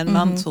on, 10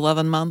 months,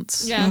 11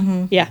 months?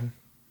 Yeah. Yeah.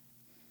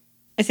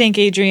 I think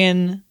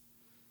Adrian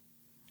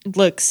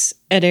looks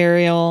at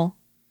Ariel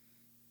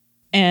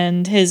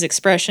and his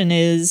expression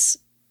is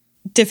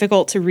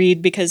difficult to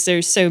read because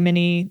there's so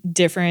many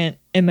different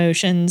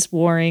emotions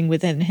warring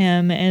within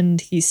him.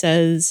 And he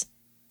says,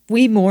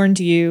 "We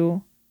mourned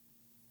you.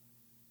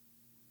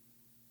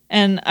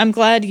 And I'm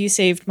glad you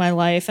saved my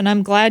life, and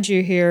I'm glad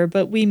you're here,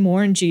 but we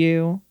mourned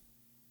you.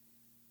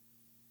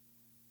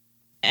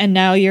 And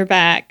now you're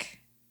back.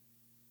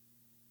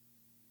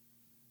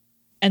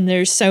 And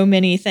there's so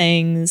many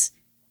things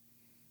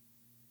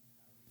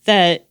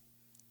that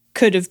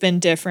could have been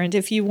different.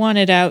 If you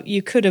wanted out,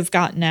 you could have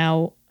gotten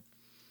out.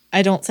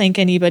 I don't think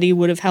anybody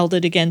would have held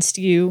it against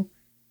you.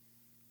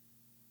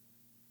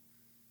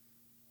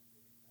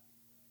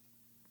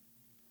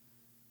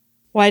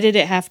 Why did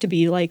it have to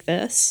be like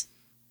this?"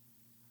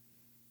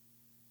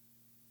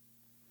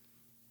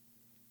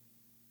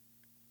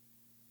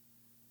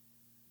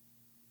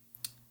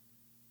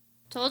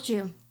 Told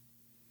you.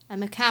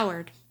 I'm a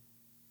coward.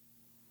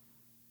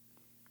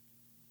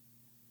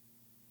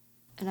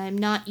 And I'm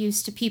not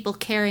used to people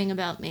caring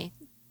about me.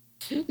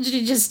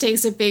 She just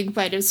takes a big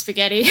bite of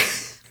spaghetti.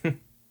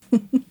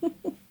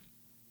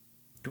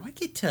 Do I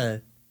get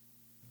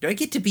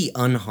to be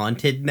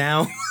unhaunted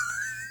now?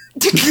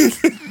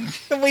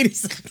 Wait a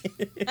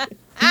second.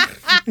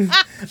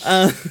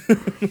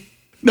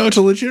 No, it's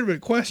a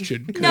legitimate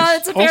question. No,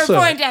 that's a fair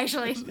point,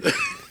 actually.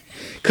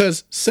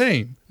 Because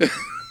same.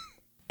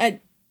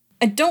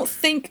 I don't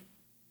think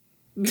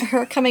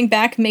her coming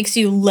back makes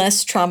you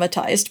less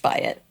traumatized by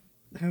it.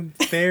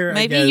 Fair.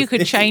 Maybe you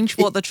could change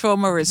what the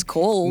trauma is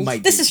called.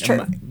 This is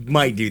true.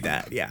 Might do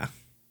that. Yeah.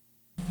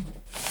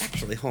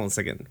 Actually, hold on a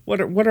second. What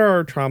are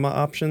our trauma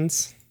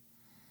options?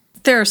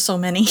 There are so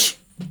many.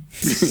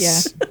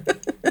 Yeah.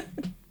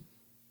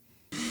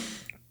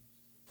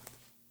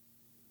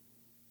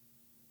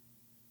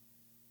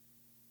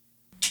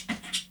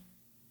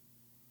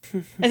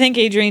 I think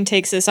Adrian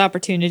takes this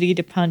opportunity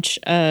to punch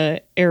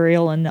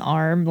Ariel in the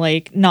arm,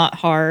 like, not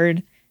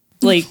hard.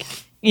 Like,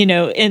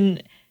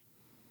 and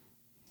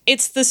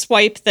it's the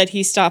swipe that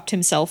he stopped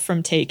himself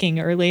from taking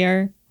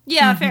earlier.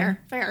 Yeah,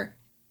 fair.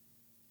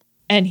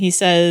 And he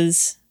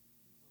says,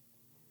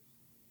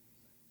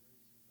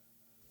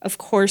 "Of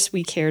course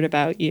we cared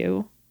about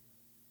you.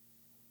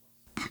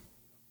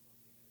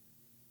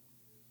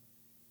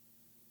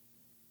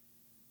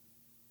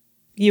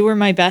 You were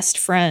my best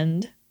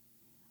friend.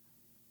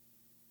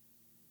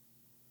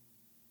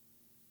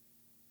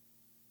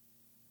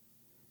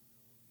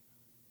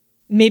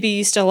 Maybe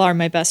you still are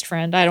my best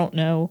friend. I don't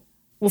know.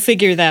 We'll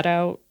figure that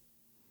out."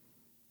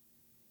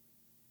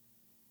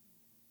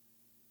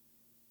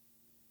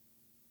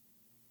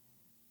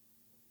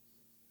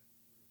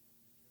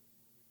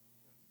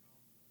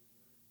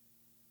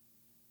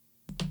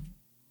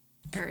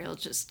 Ariel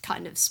just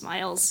kind of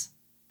smiles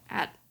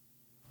at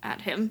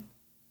him.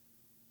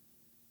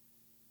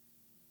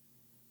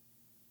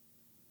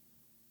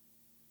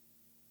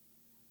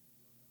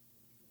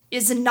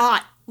 Is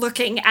not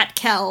looking at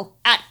Kel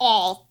at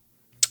all.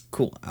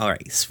 Cool. All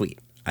right. Sweet.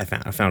 I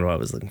found what I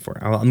was looking for.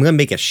 I'm gonna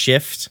make a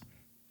shift.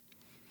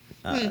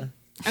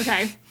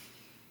 Okay.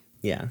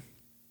 Yeah.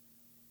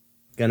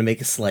 Gonna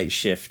make a slight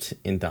shift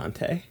in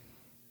Dante.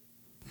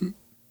 You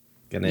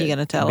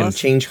gonna tell I'm us? gonna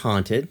change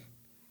haunted.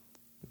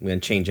 I'm gonna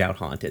change out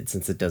haunted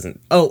since it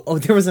doesn't. Oh,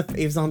 it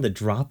was on the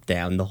drop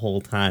down the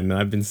whole time, and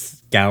I've been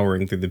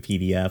scouring through the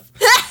PDF.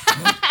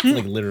 It's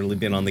like literally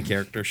been on the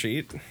character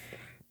sheet.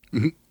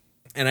 And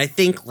I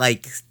think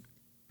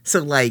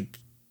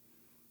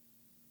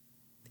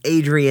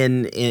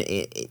Adrian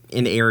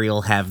and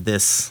Ariel have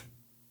this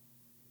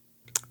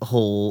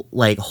whole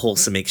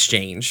wholesome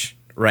exchange,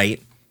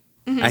 right?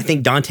 Mm-hmm. I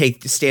think Dante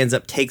stands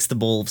up, takes the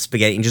bowl of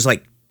spaghetti, and just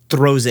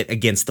throws it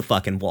against the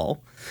fucking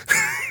wall.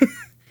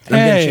 And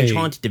I'm gonna change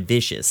haunted to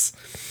vicious.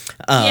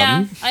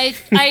 Yeah,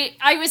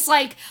 I was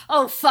like,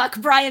 oh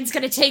fuck, Brian's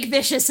gonna take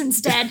vicious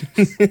instead.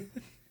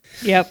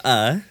 Yep.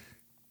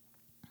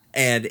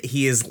 And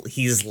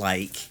he's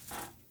like,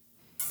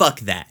 fuck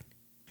that.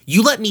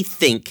 You let me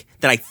think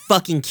that I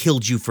fucking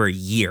killed you for a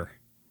year.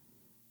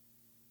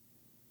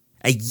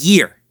 A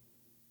year.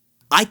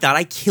 I thought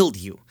I killed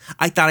you.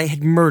 I thought I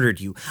had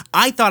murdered you.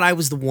 I thought I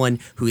was the one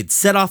who had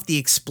set off the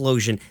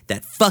explosion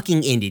that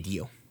fucking ended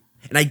you.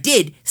 And I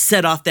did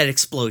set off that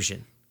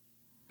explosion.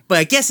 But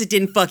I guess it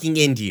didn't fucking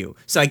end you.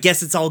 So I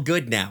guess it's all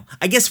good now.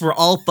 I guess we're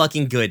all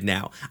fucking good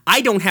now.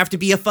 I don't have to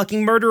be a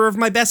fucking murderer of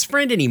my best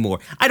friend anymore.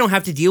 I don't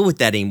have to deal with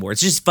that anymore.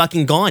 It's just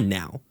fucking gone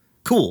now.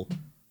 Cool.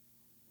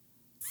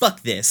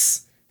 Fuck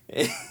this.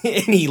 And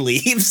he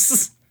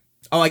leaves.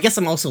 Oh, I guess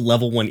I'm also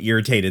level 1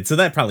 irritated, so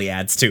that probably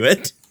adds to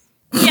it.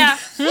 Yeah.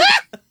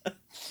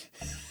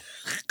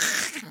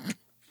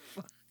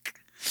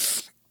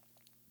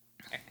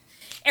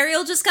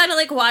 Ariel just kind of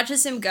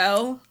watches him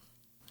go.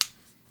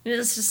 And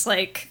it's just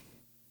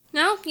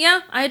no,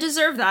 yeah, I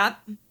deserve that.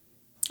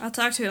 I'll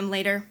talk to him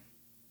later.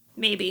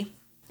 Maybe,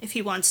 if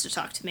he wants to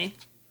talk to me.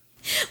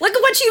 Look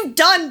at what you've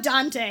done,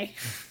 Dante!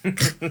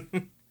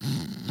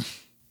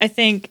 I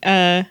think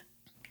I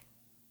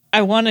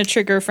want to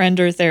trigger friend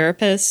or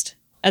therapist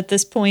at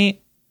this point.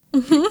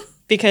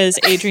 Because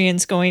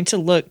Adrian's going to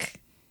look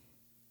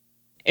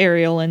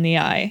Ariel in the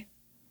eye.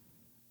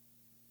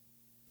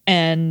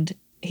 And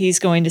he's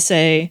going to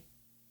say,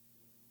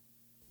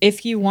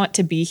 if you want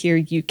to be here,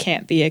 you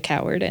can't be a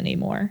coward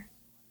anymore.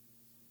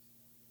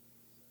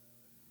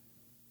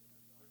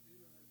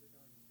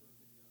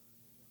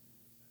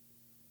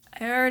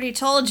 I already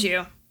told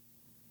you.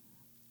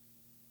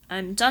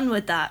 I'm done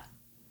with that.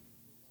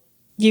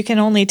 You can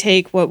only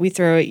take what we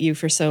throw at you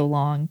for so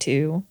long,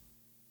 too.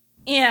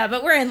 Yeah,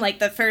 but we're in like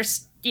the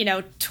first,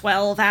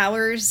 12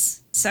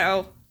 hours.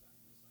 So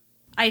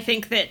I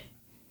think that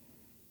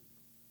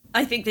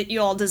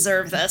you all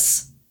deserve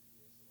this.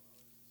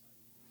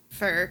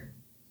 For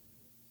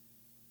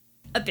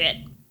a bit.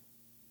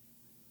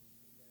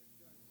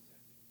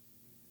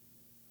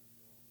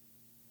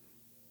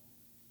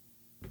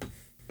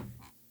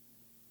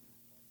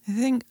 I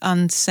think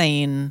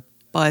unseen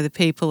by the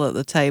people at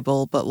the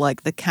table, but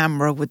like the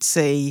camera would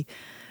see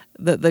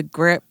that the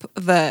grip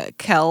that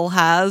Kel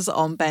has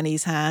on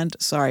Benny's hand,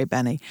 sorry,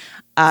 Benny,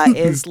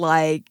 is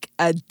like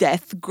a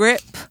death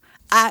grip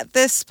at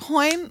this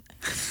point.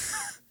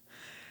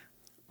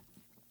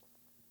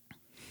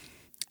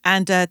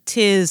 And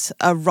tears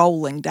are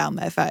rolling down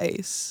their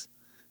face.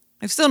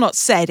 They've still not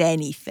said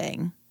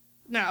anything.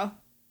 No.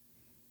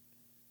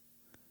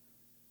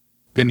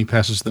 Benny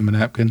passes them a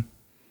napkin.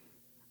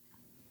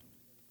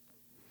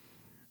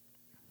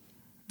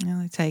 Yeah,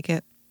 they take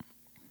it.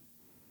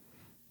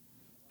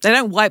 They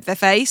don't wipe their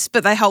face,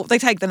 but they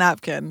take the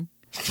napkin.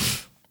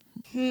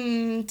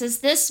 Does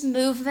this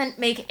movement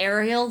make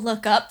Ariel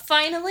look up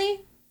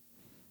finally?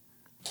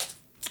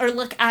 Or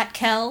look at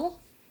Kel?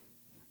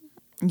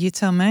 You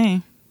tell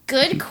me.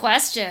 Good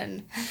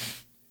question.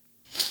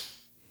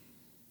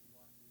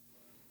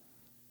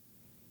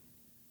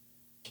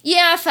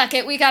 Yeah, fuck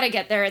it. We gotta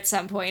get there at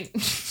some point.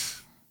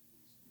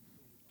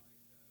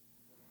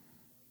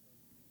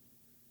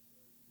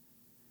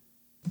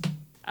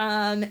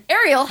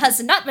 Ariel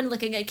has not been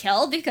looking at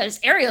Kel because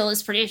Ariel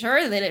is pretty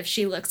sure that if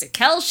she looks at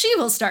Kel, she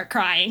will start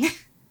crying.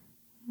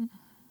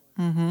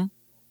 Mm-hmm.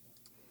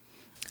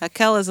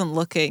 Kel isn't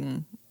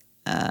looking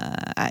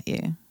at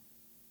you.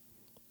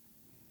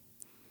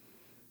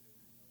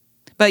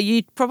 But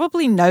you'd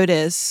probably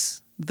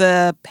notice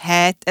the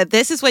hair.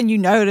 This is when you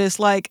notice,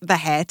 like, the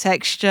hair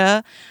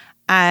texture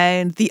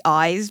and the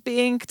eyes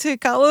being two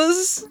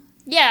colors.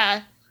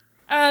 Yeah.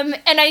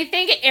 And I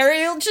think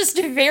Ariel just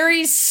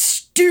very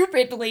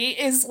stupidly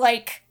is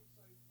like...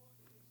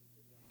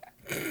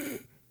 Did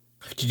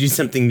you do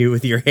something new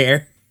with your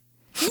hair?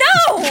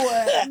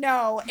 No!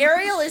 No.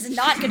 Ariel is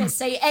not going to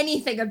say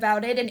anything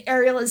about it, and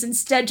Ariel is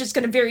instead just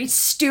going to very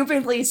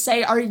stupidly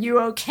say, "Are you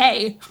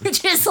okay?"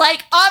 Which is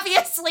like,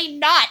 obviously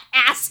not,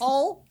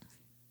 asshole.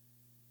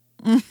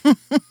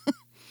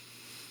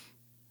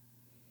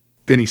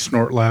 Benny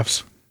snort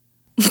laughs.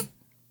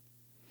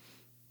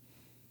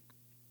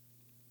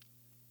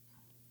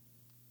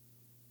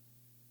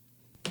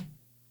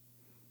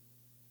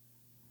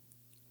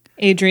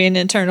 Adrian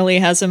internally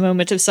has a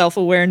moment of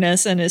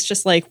self-awareness and is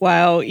just like,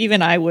 wow,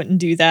 even I wouldn't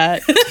do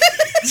that.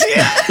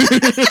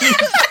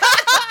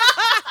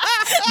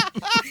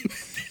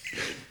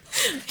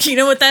 You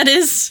know what that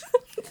is?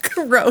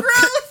 Growth.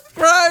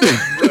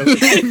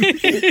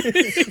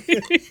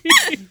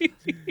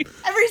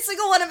 Every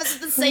single one of us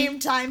at the same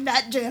time,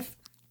 that gif.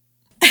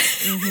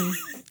 Mm-hmm.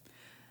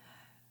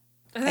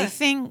 I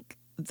think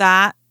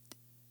that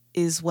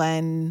is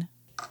when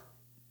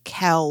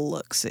Kel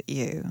looks at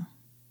you.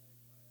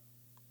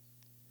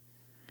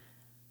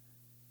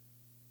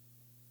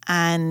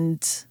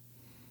 And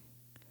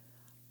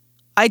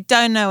I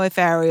don't know if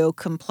Ariel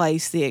can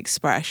place the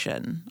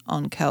expression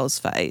on Kel's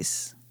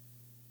face.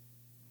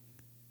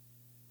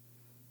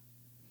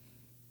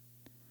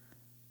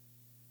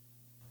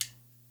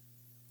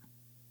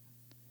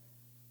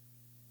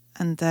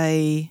 And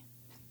they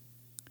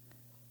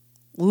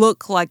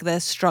look like they're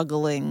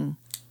struggling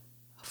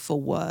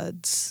for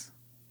words.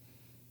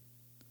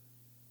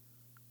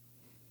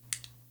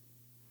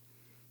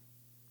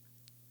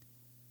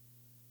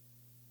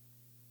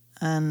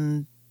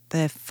 And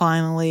they're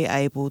finally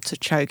able to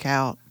choke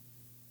out,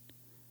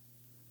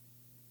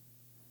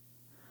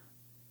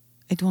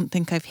 "I don't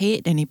think I've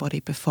hated anybody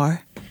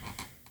before."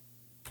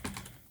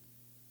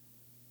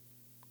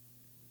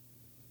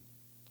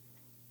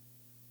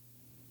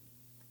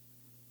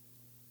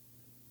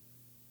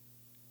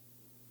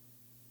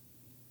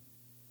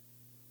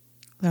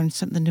 Learn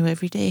something new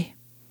every day.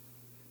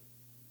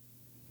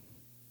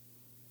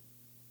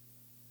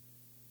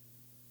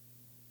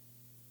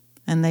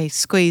 And they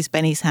squeeze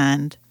Benny's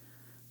hand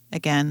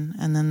again,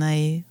 and then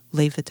they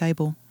leave the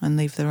table and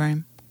leave the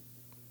room.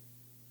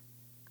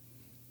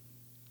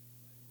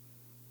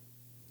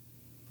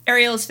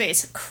 Ariel's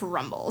face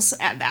crumbles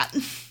at that.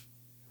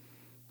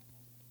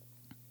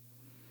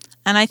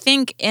 And I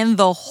think in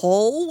the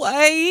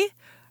hallway,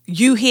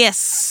 you hear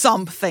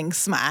something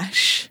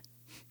smash.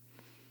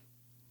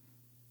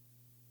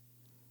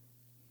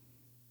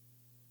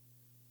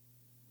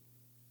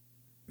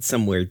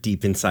 Somewhere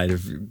deep inside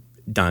of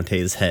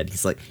Dante's head,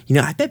 he's like,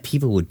 I bet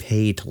people would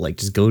pay to like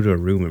just go to a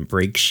room and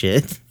break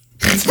shit.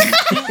 God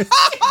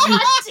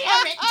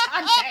damn it,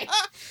 Dante.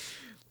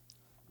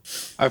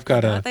 I've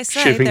got a They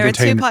say shipping there are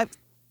two container. types.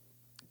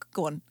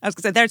 Go on. I was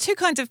going to say there are two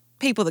kinds of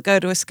people that go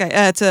to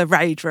to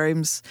rage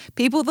rooms: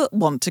 people that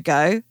want to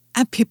go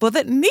and people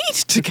that need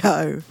to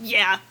go.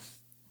 Yeah.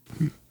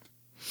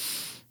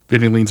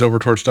 Vinny leans over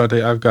towards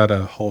Dante. I've got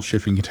a whole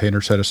shipping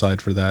container set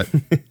aside for that.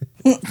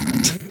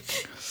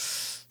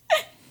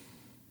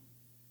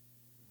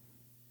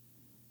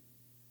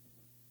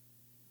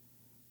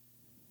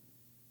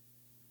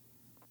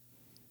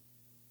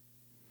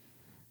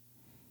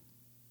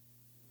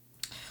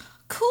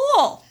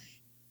 Cool.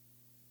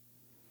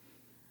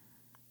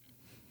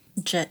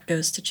 Jet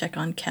goes to check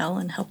on Kel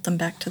and help them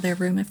back to their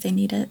room if they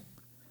need it.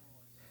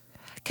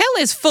 Kel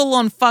is full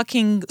on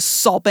fucking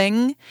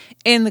sobbing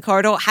in the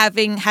corridor,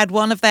 having had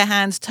one of their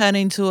hands turn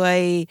into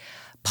a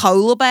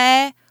polar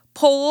bear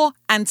paw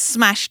and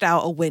smashed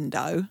out a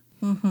window.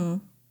 Mm-hmm.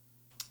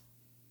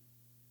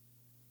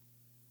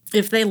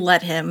 If they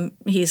let him,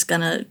 he's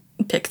gonna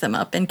pick them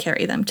up and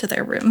carry them to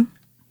their room.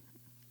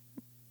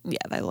 Yeah,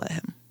 they let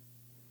him.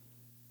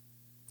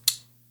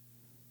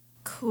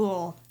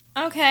 Cool.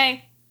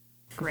 Okay.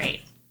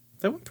 Great.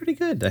 That went pretty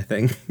good, I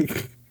think.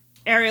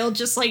 Ariel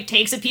just like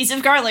takes a piece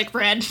of garlic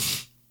bread.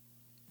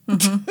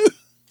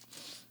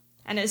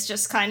 And is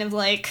just kind of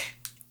like,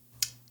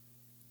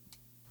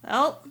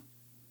 well,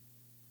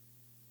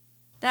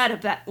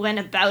 that went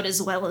about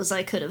as well as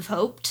I could have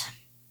hoped.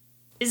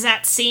 Is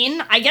that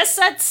scene? I guess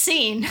that's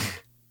scene.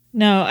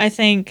 No, I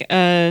think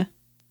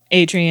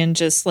Adrian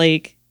just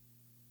like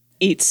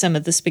eats some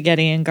of the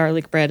spaghetti and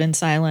garlic bread in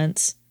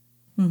silence.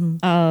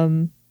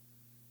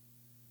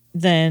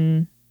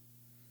 Then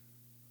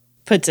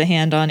puts a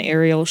hand on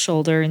Ariel's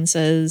shoulder and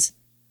says,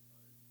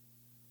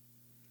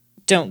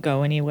 "Don't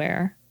go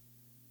anywhere."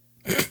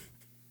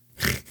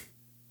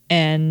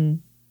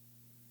 And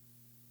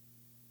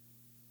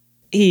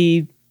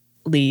he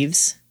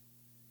leaves.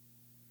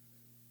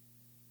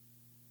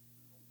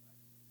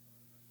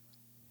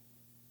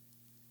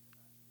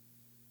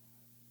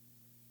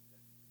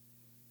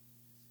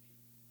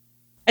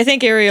 I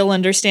think Ariel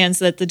understands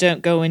that the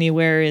 "don't go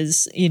anywhere"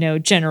 is,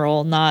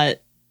 general, not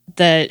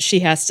that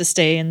she has to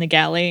stay in the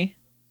galley.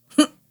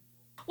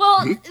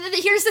 Well,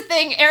 here's the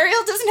thing.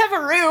 Ariel doesn't have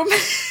a room.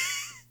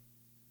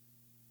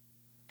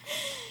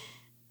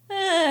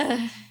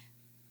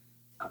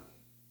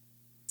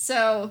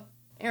 So,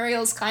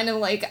 Ariel's kind of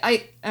like,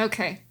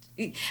 okay.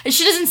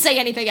 She doesn't say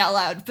anything out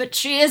loud, but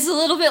she is a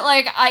little bit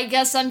like, I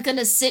guess I'm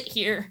gonna sit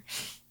here.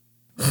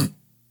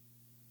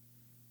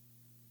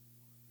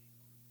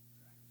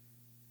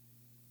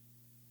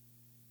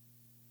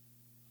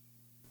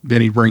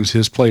 Benny brings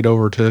his plate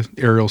over to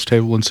Ariel's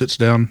table and sits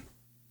down,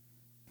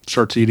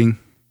 starts eating.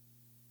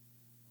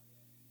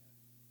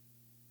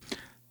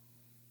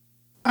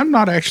 I'm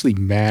not actually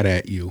mad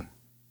at you.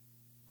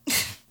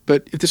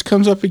 But if this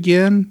comes up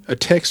again, a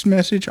text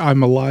message,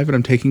 I'm alive and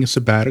I'm taking a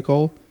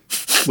sabbatical,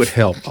 would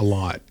help a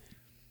lot.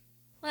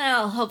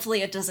 Well,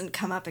 hopefully it doesn't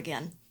come up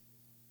again.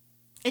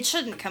 It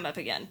shouldn't come up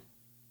again.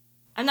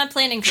 I'm not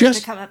planning for it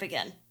to come up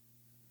again.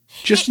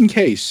 Just in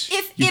case.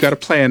 You've got a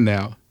plan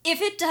now. If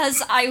it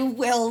does, I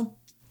will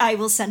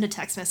send a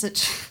text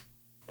message.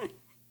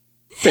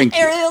 Thank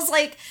you. Ariel's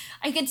like,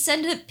 I could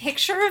send a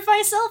picture of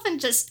myself and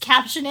just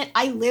caption it,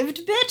 "I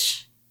lived,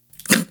 bitch."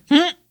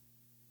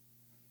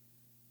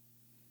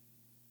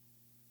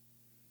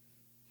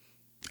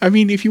 I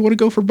mean, if you want to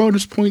go for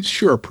bonus points,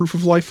 sure. Proof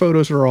of life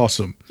photos are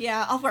awesome.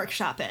 Yeah, I'll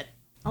workshop it.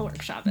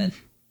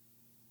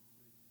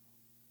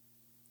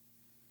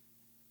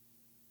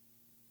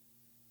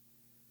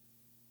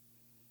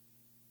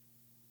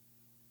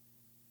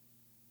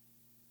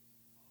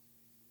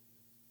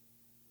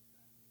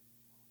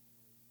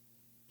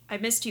 I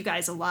missed you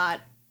guys a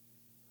lot.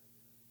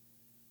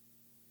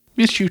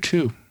 Miss you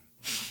too.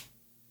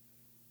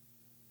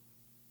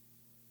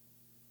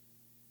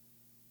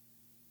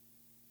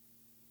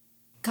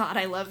 God,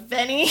 I love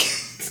Benny.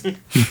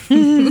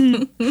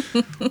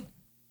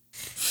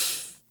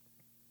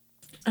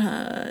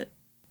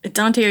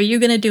 Dante, are you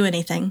going to do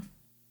anything?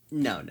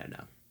 No.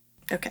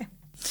 Okay.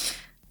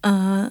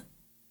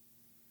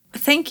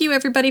 Thank you,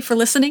 everybody, for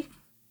listening.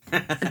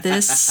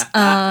 This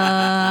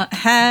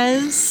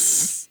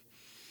has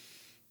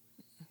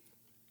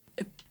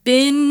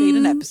been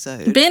an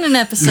episode.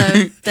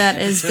 That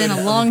has been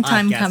a long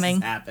time Podcast coming.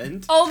 has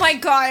happened. Oh my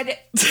god.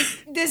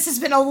 This has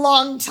been a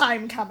long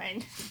time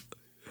coming.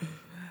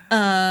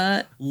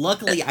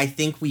 Luckily, I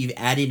think we've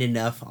added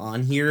enough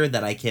on here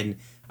that I can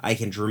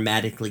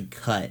dramatically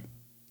cut.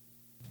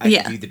 I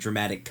can do the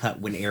dramatic cut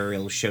when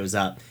Ariel shows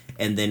up,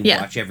 and then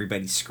watch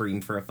everybody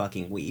scream for a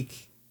fucking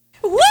week.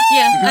 Woo!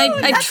 Yeah,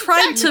 I That's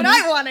tried exactly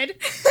what I wanted.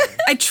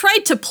 I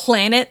tried to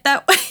plan it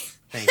that way.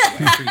 Thank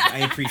you. I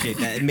appreciate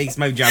that. It makes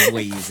my job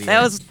way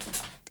easier.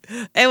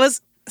 It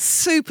was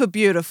super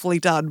beautifully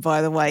done,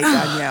 by the way,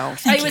 Danielle.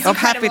 It was I'm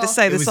happy to incredible.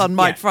 say this on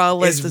mic for our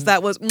listeners.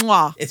 That was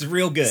mwah, It's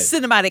real good.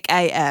 cinematic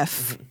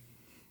AF.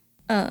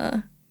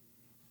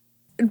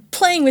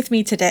 Playing with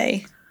me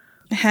today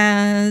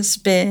has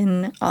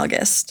been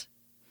August.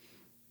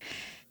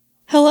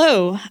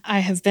 Hello, I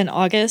have been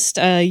August.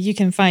 You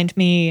can find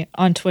me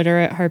on Twitter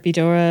at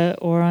HarpyDora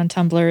or on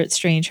Tumblr at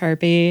Strange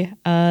Harpy.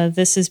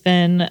 This has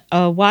been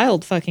a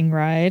wild fucking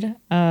ride.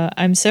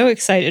 I'm so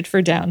excited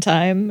for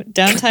downtime.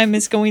 Downtime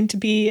is going to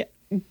be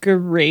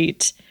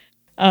great.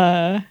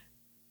 And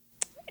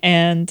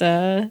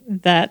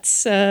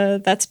that's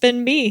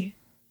been me.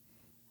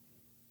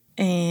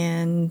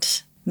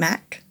 And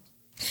Mac.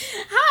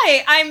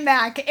 Hi, I'm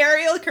Mac.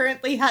 Ariel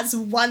currently has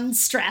 1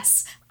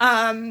 stress.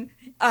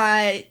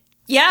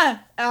 Yeah,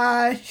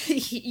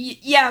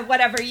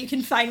 whatever. You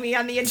can find me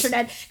on the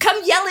internet. Come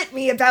yell at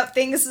me about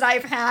things that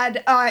I've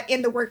had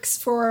in the works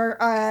for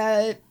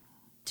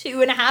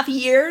 2.5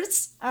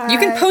 years. You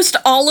can post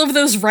all of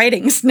those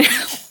writings now.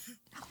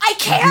 I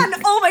can!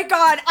 Oh my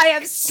god, I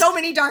have so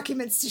many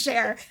documents to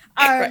share.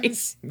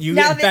 You,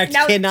 now in that- fact,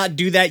 now- cannot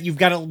do that. You've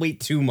got to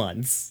wait 2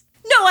 months.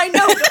 No, I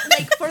know, but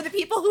like for the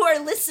people who are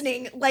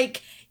listening,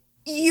 like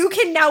you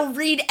can now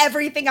read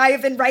everything I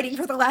have been writing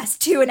for the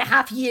last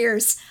 2.5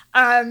 years.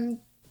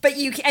 But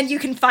you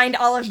can find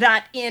all of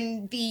that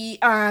in the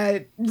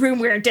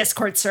Roomware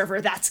Discord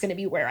server. That's going to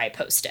be where I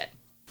post it.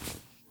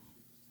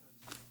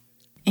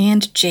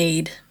 And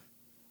Jade.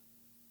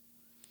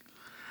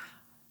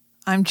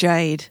 I'm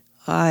Jade.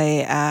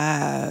 I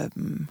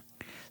am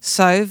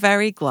so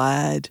very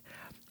glad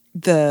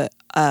that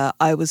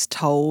I was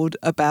told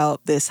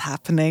about this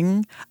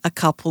happening a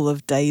couple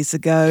of days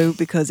ago,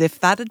 because if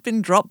that had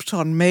been dropped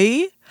on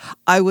me,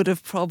 I would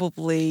have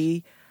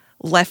probably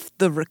left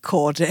the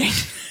recording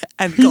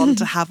and gone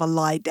to have a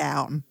lie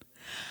down.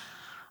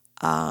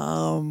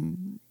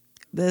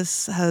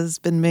 This has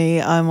been me.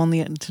 I'm on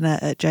the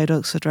internet at Jade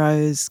Oxford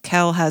Rose.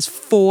 Kel has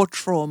 4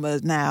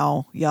 traumas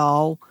now,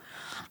 y'all.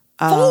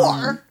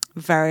 4?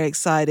 Very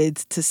excited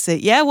to see.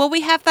 Yeah, well, we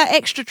have that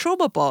extra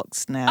trauma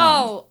box now.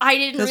 Oh, I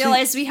didn't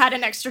realize we had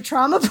an extra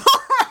trauma box.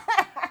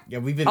 Yeah,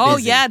 we've been Oh,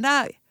 busy. yeah,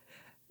 no.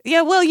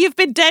 Yeah, well, you've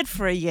been dead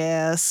for a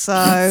year, so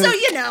So,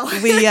 you know.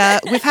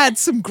 we've had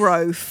some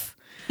growth.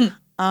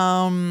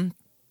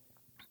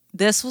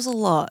 This was a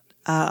lot.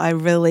 I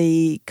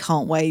really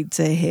can't wait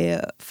to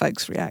hear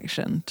folks'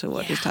 reaction to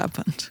what just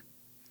happened.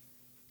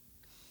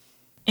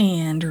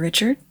 And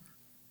Richard.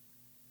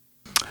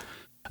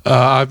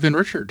 I've been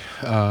Richard.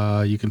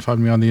 You can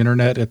find me on the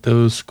internet at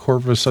those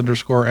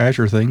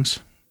Corvus_Azure things.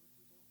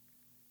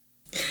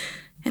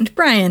 And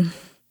Brian.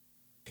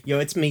 Yo,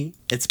 it's me.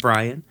 It's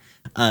Brian.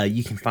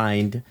 You can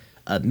find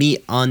me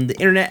on the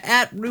internet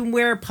at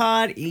Roomware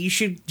Pod. You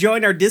should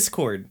join our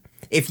Discord.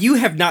 If you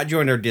have not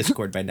joined our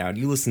Discord by now and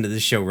you listen to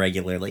this show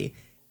regularly,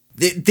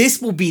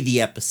 this will be the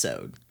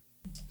episode.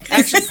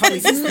 Actually, probably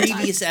the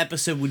previous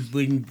episode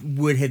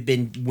would have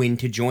been when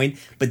to join,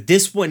 but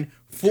this one,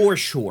 for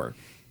sure,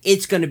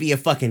 it's going to be a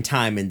fucking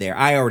time in there.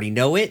 I already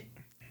know it.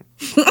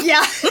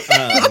 Yeah.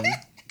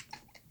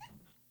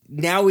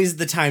 Now is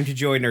the time to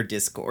join our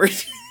Discord.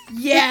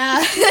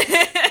 Yeah.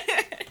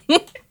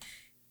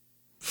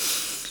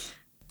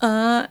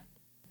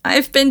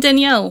 I've been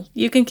Danielle.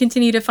 You can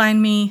continue to find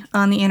me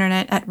on the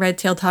internet at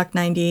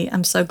RedTailTalk90.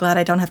 I'm so glad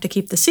I don't have to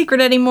keep the secret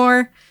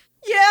anymore.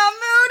 Yeah,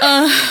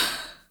 mood.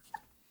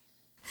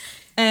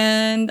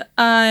 And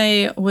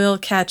I will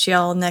catch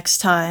y'all next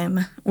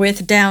time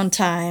with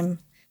Downtime.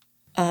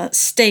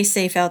 Stay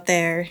safe out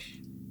there.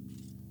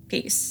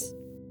 Peace.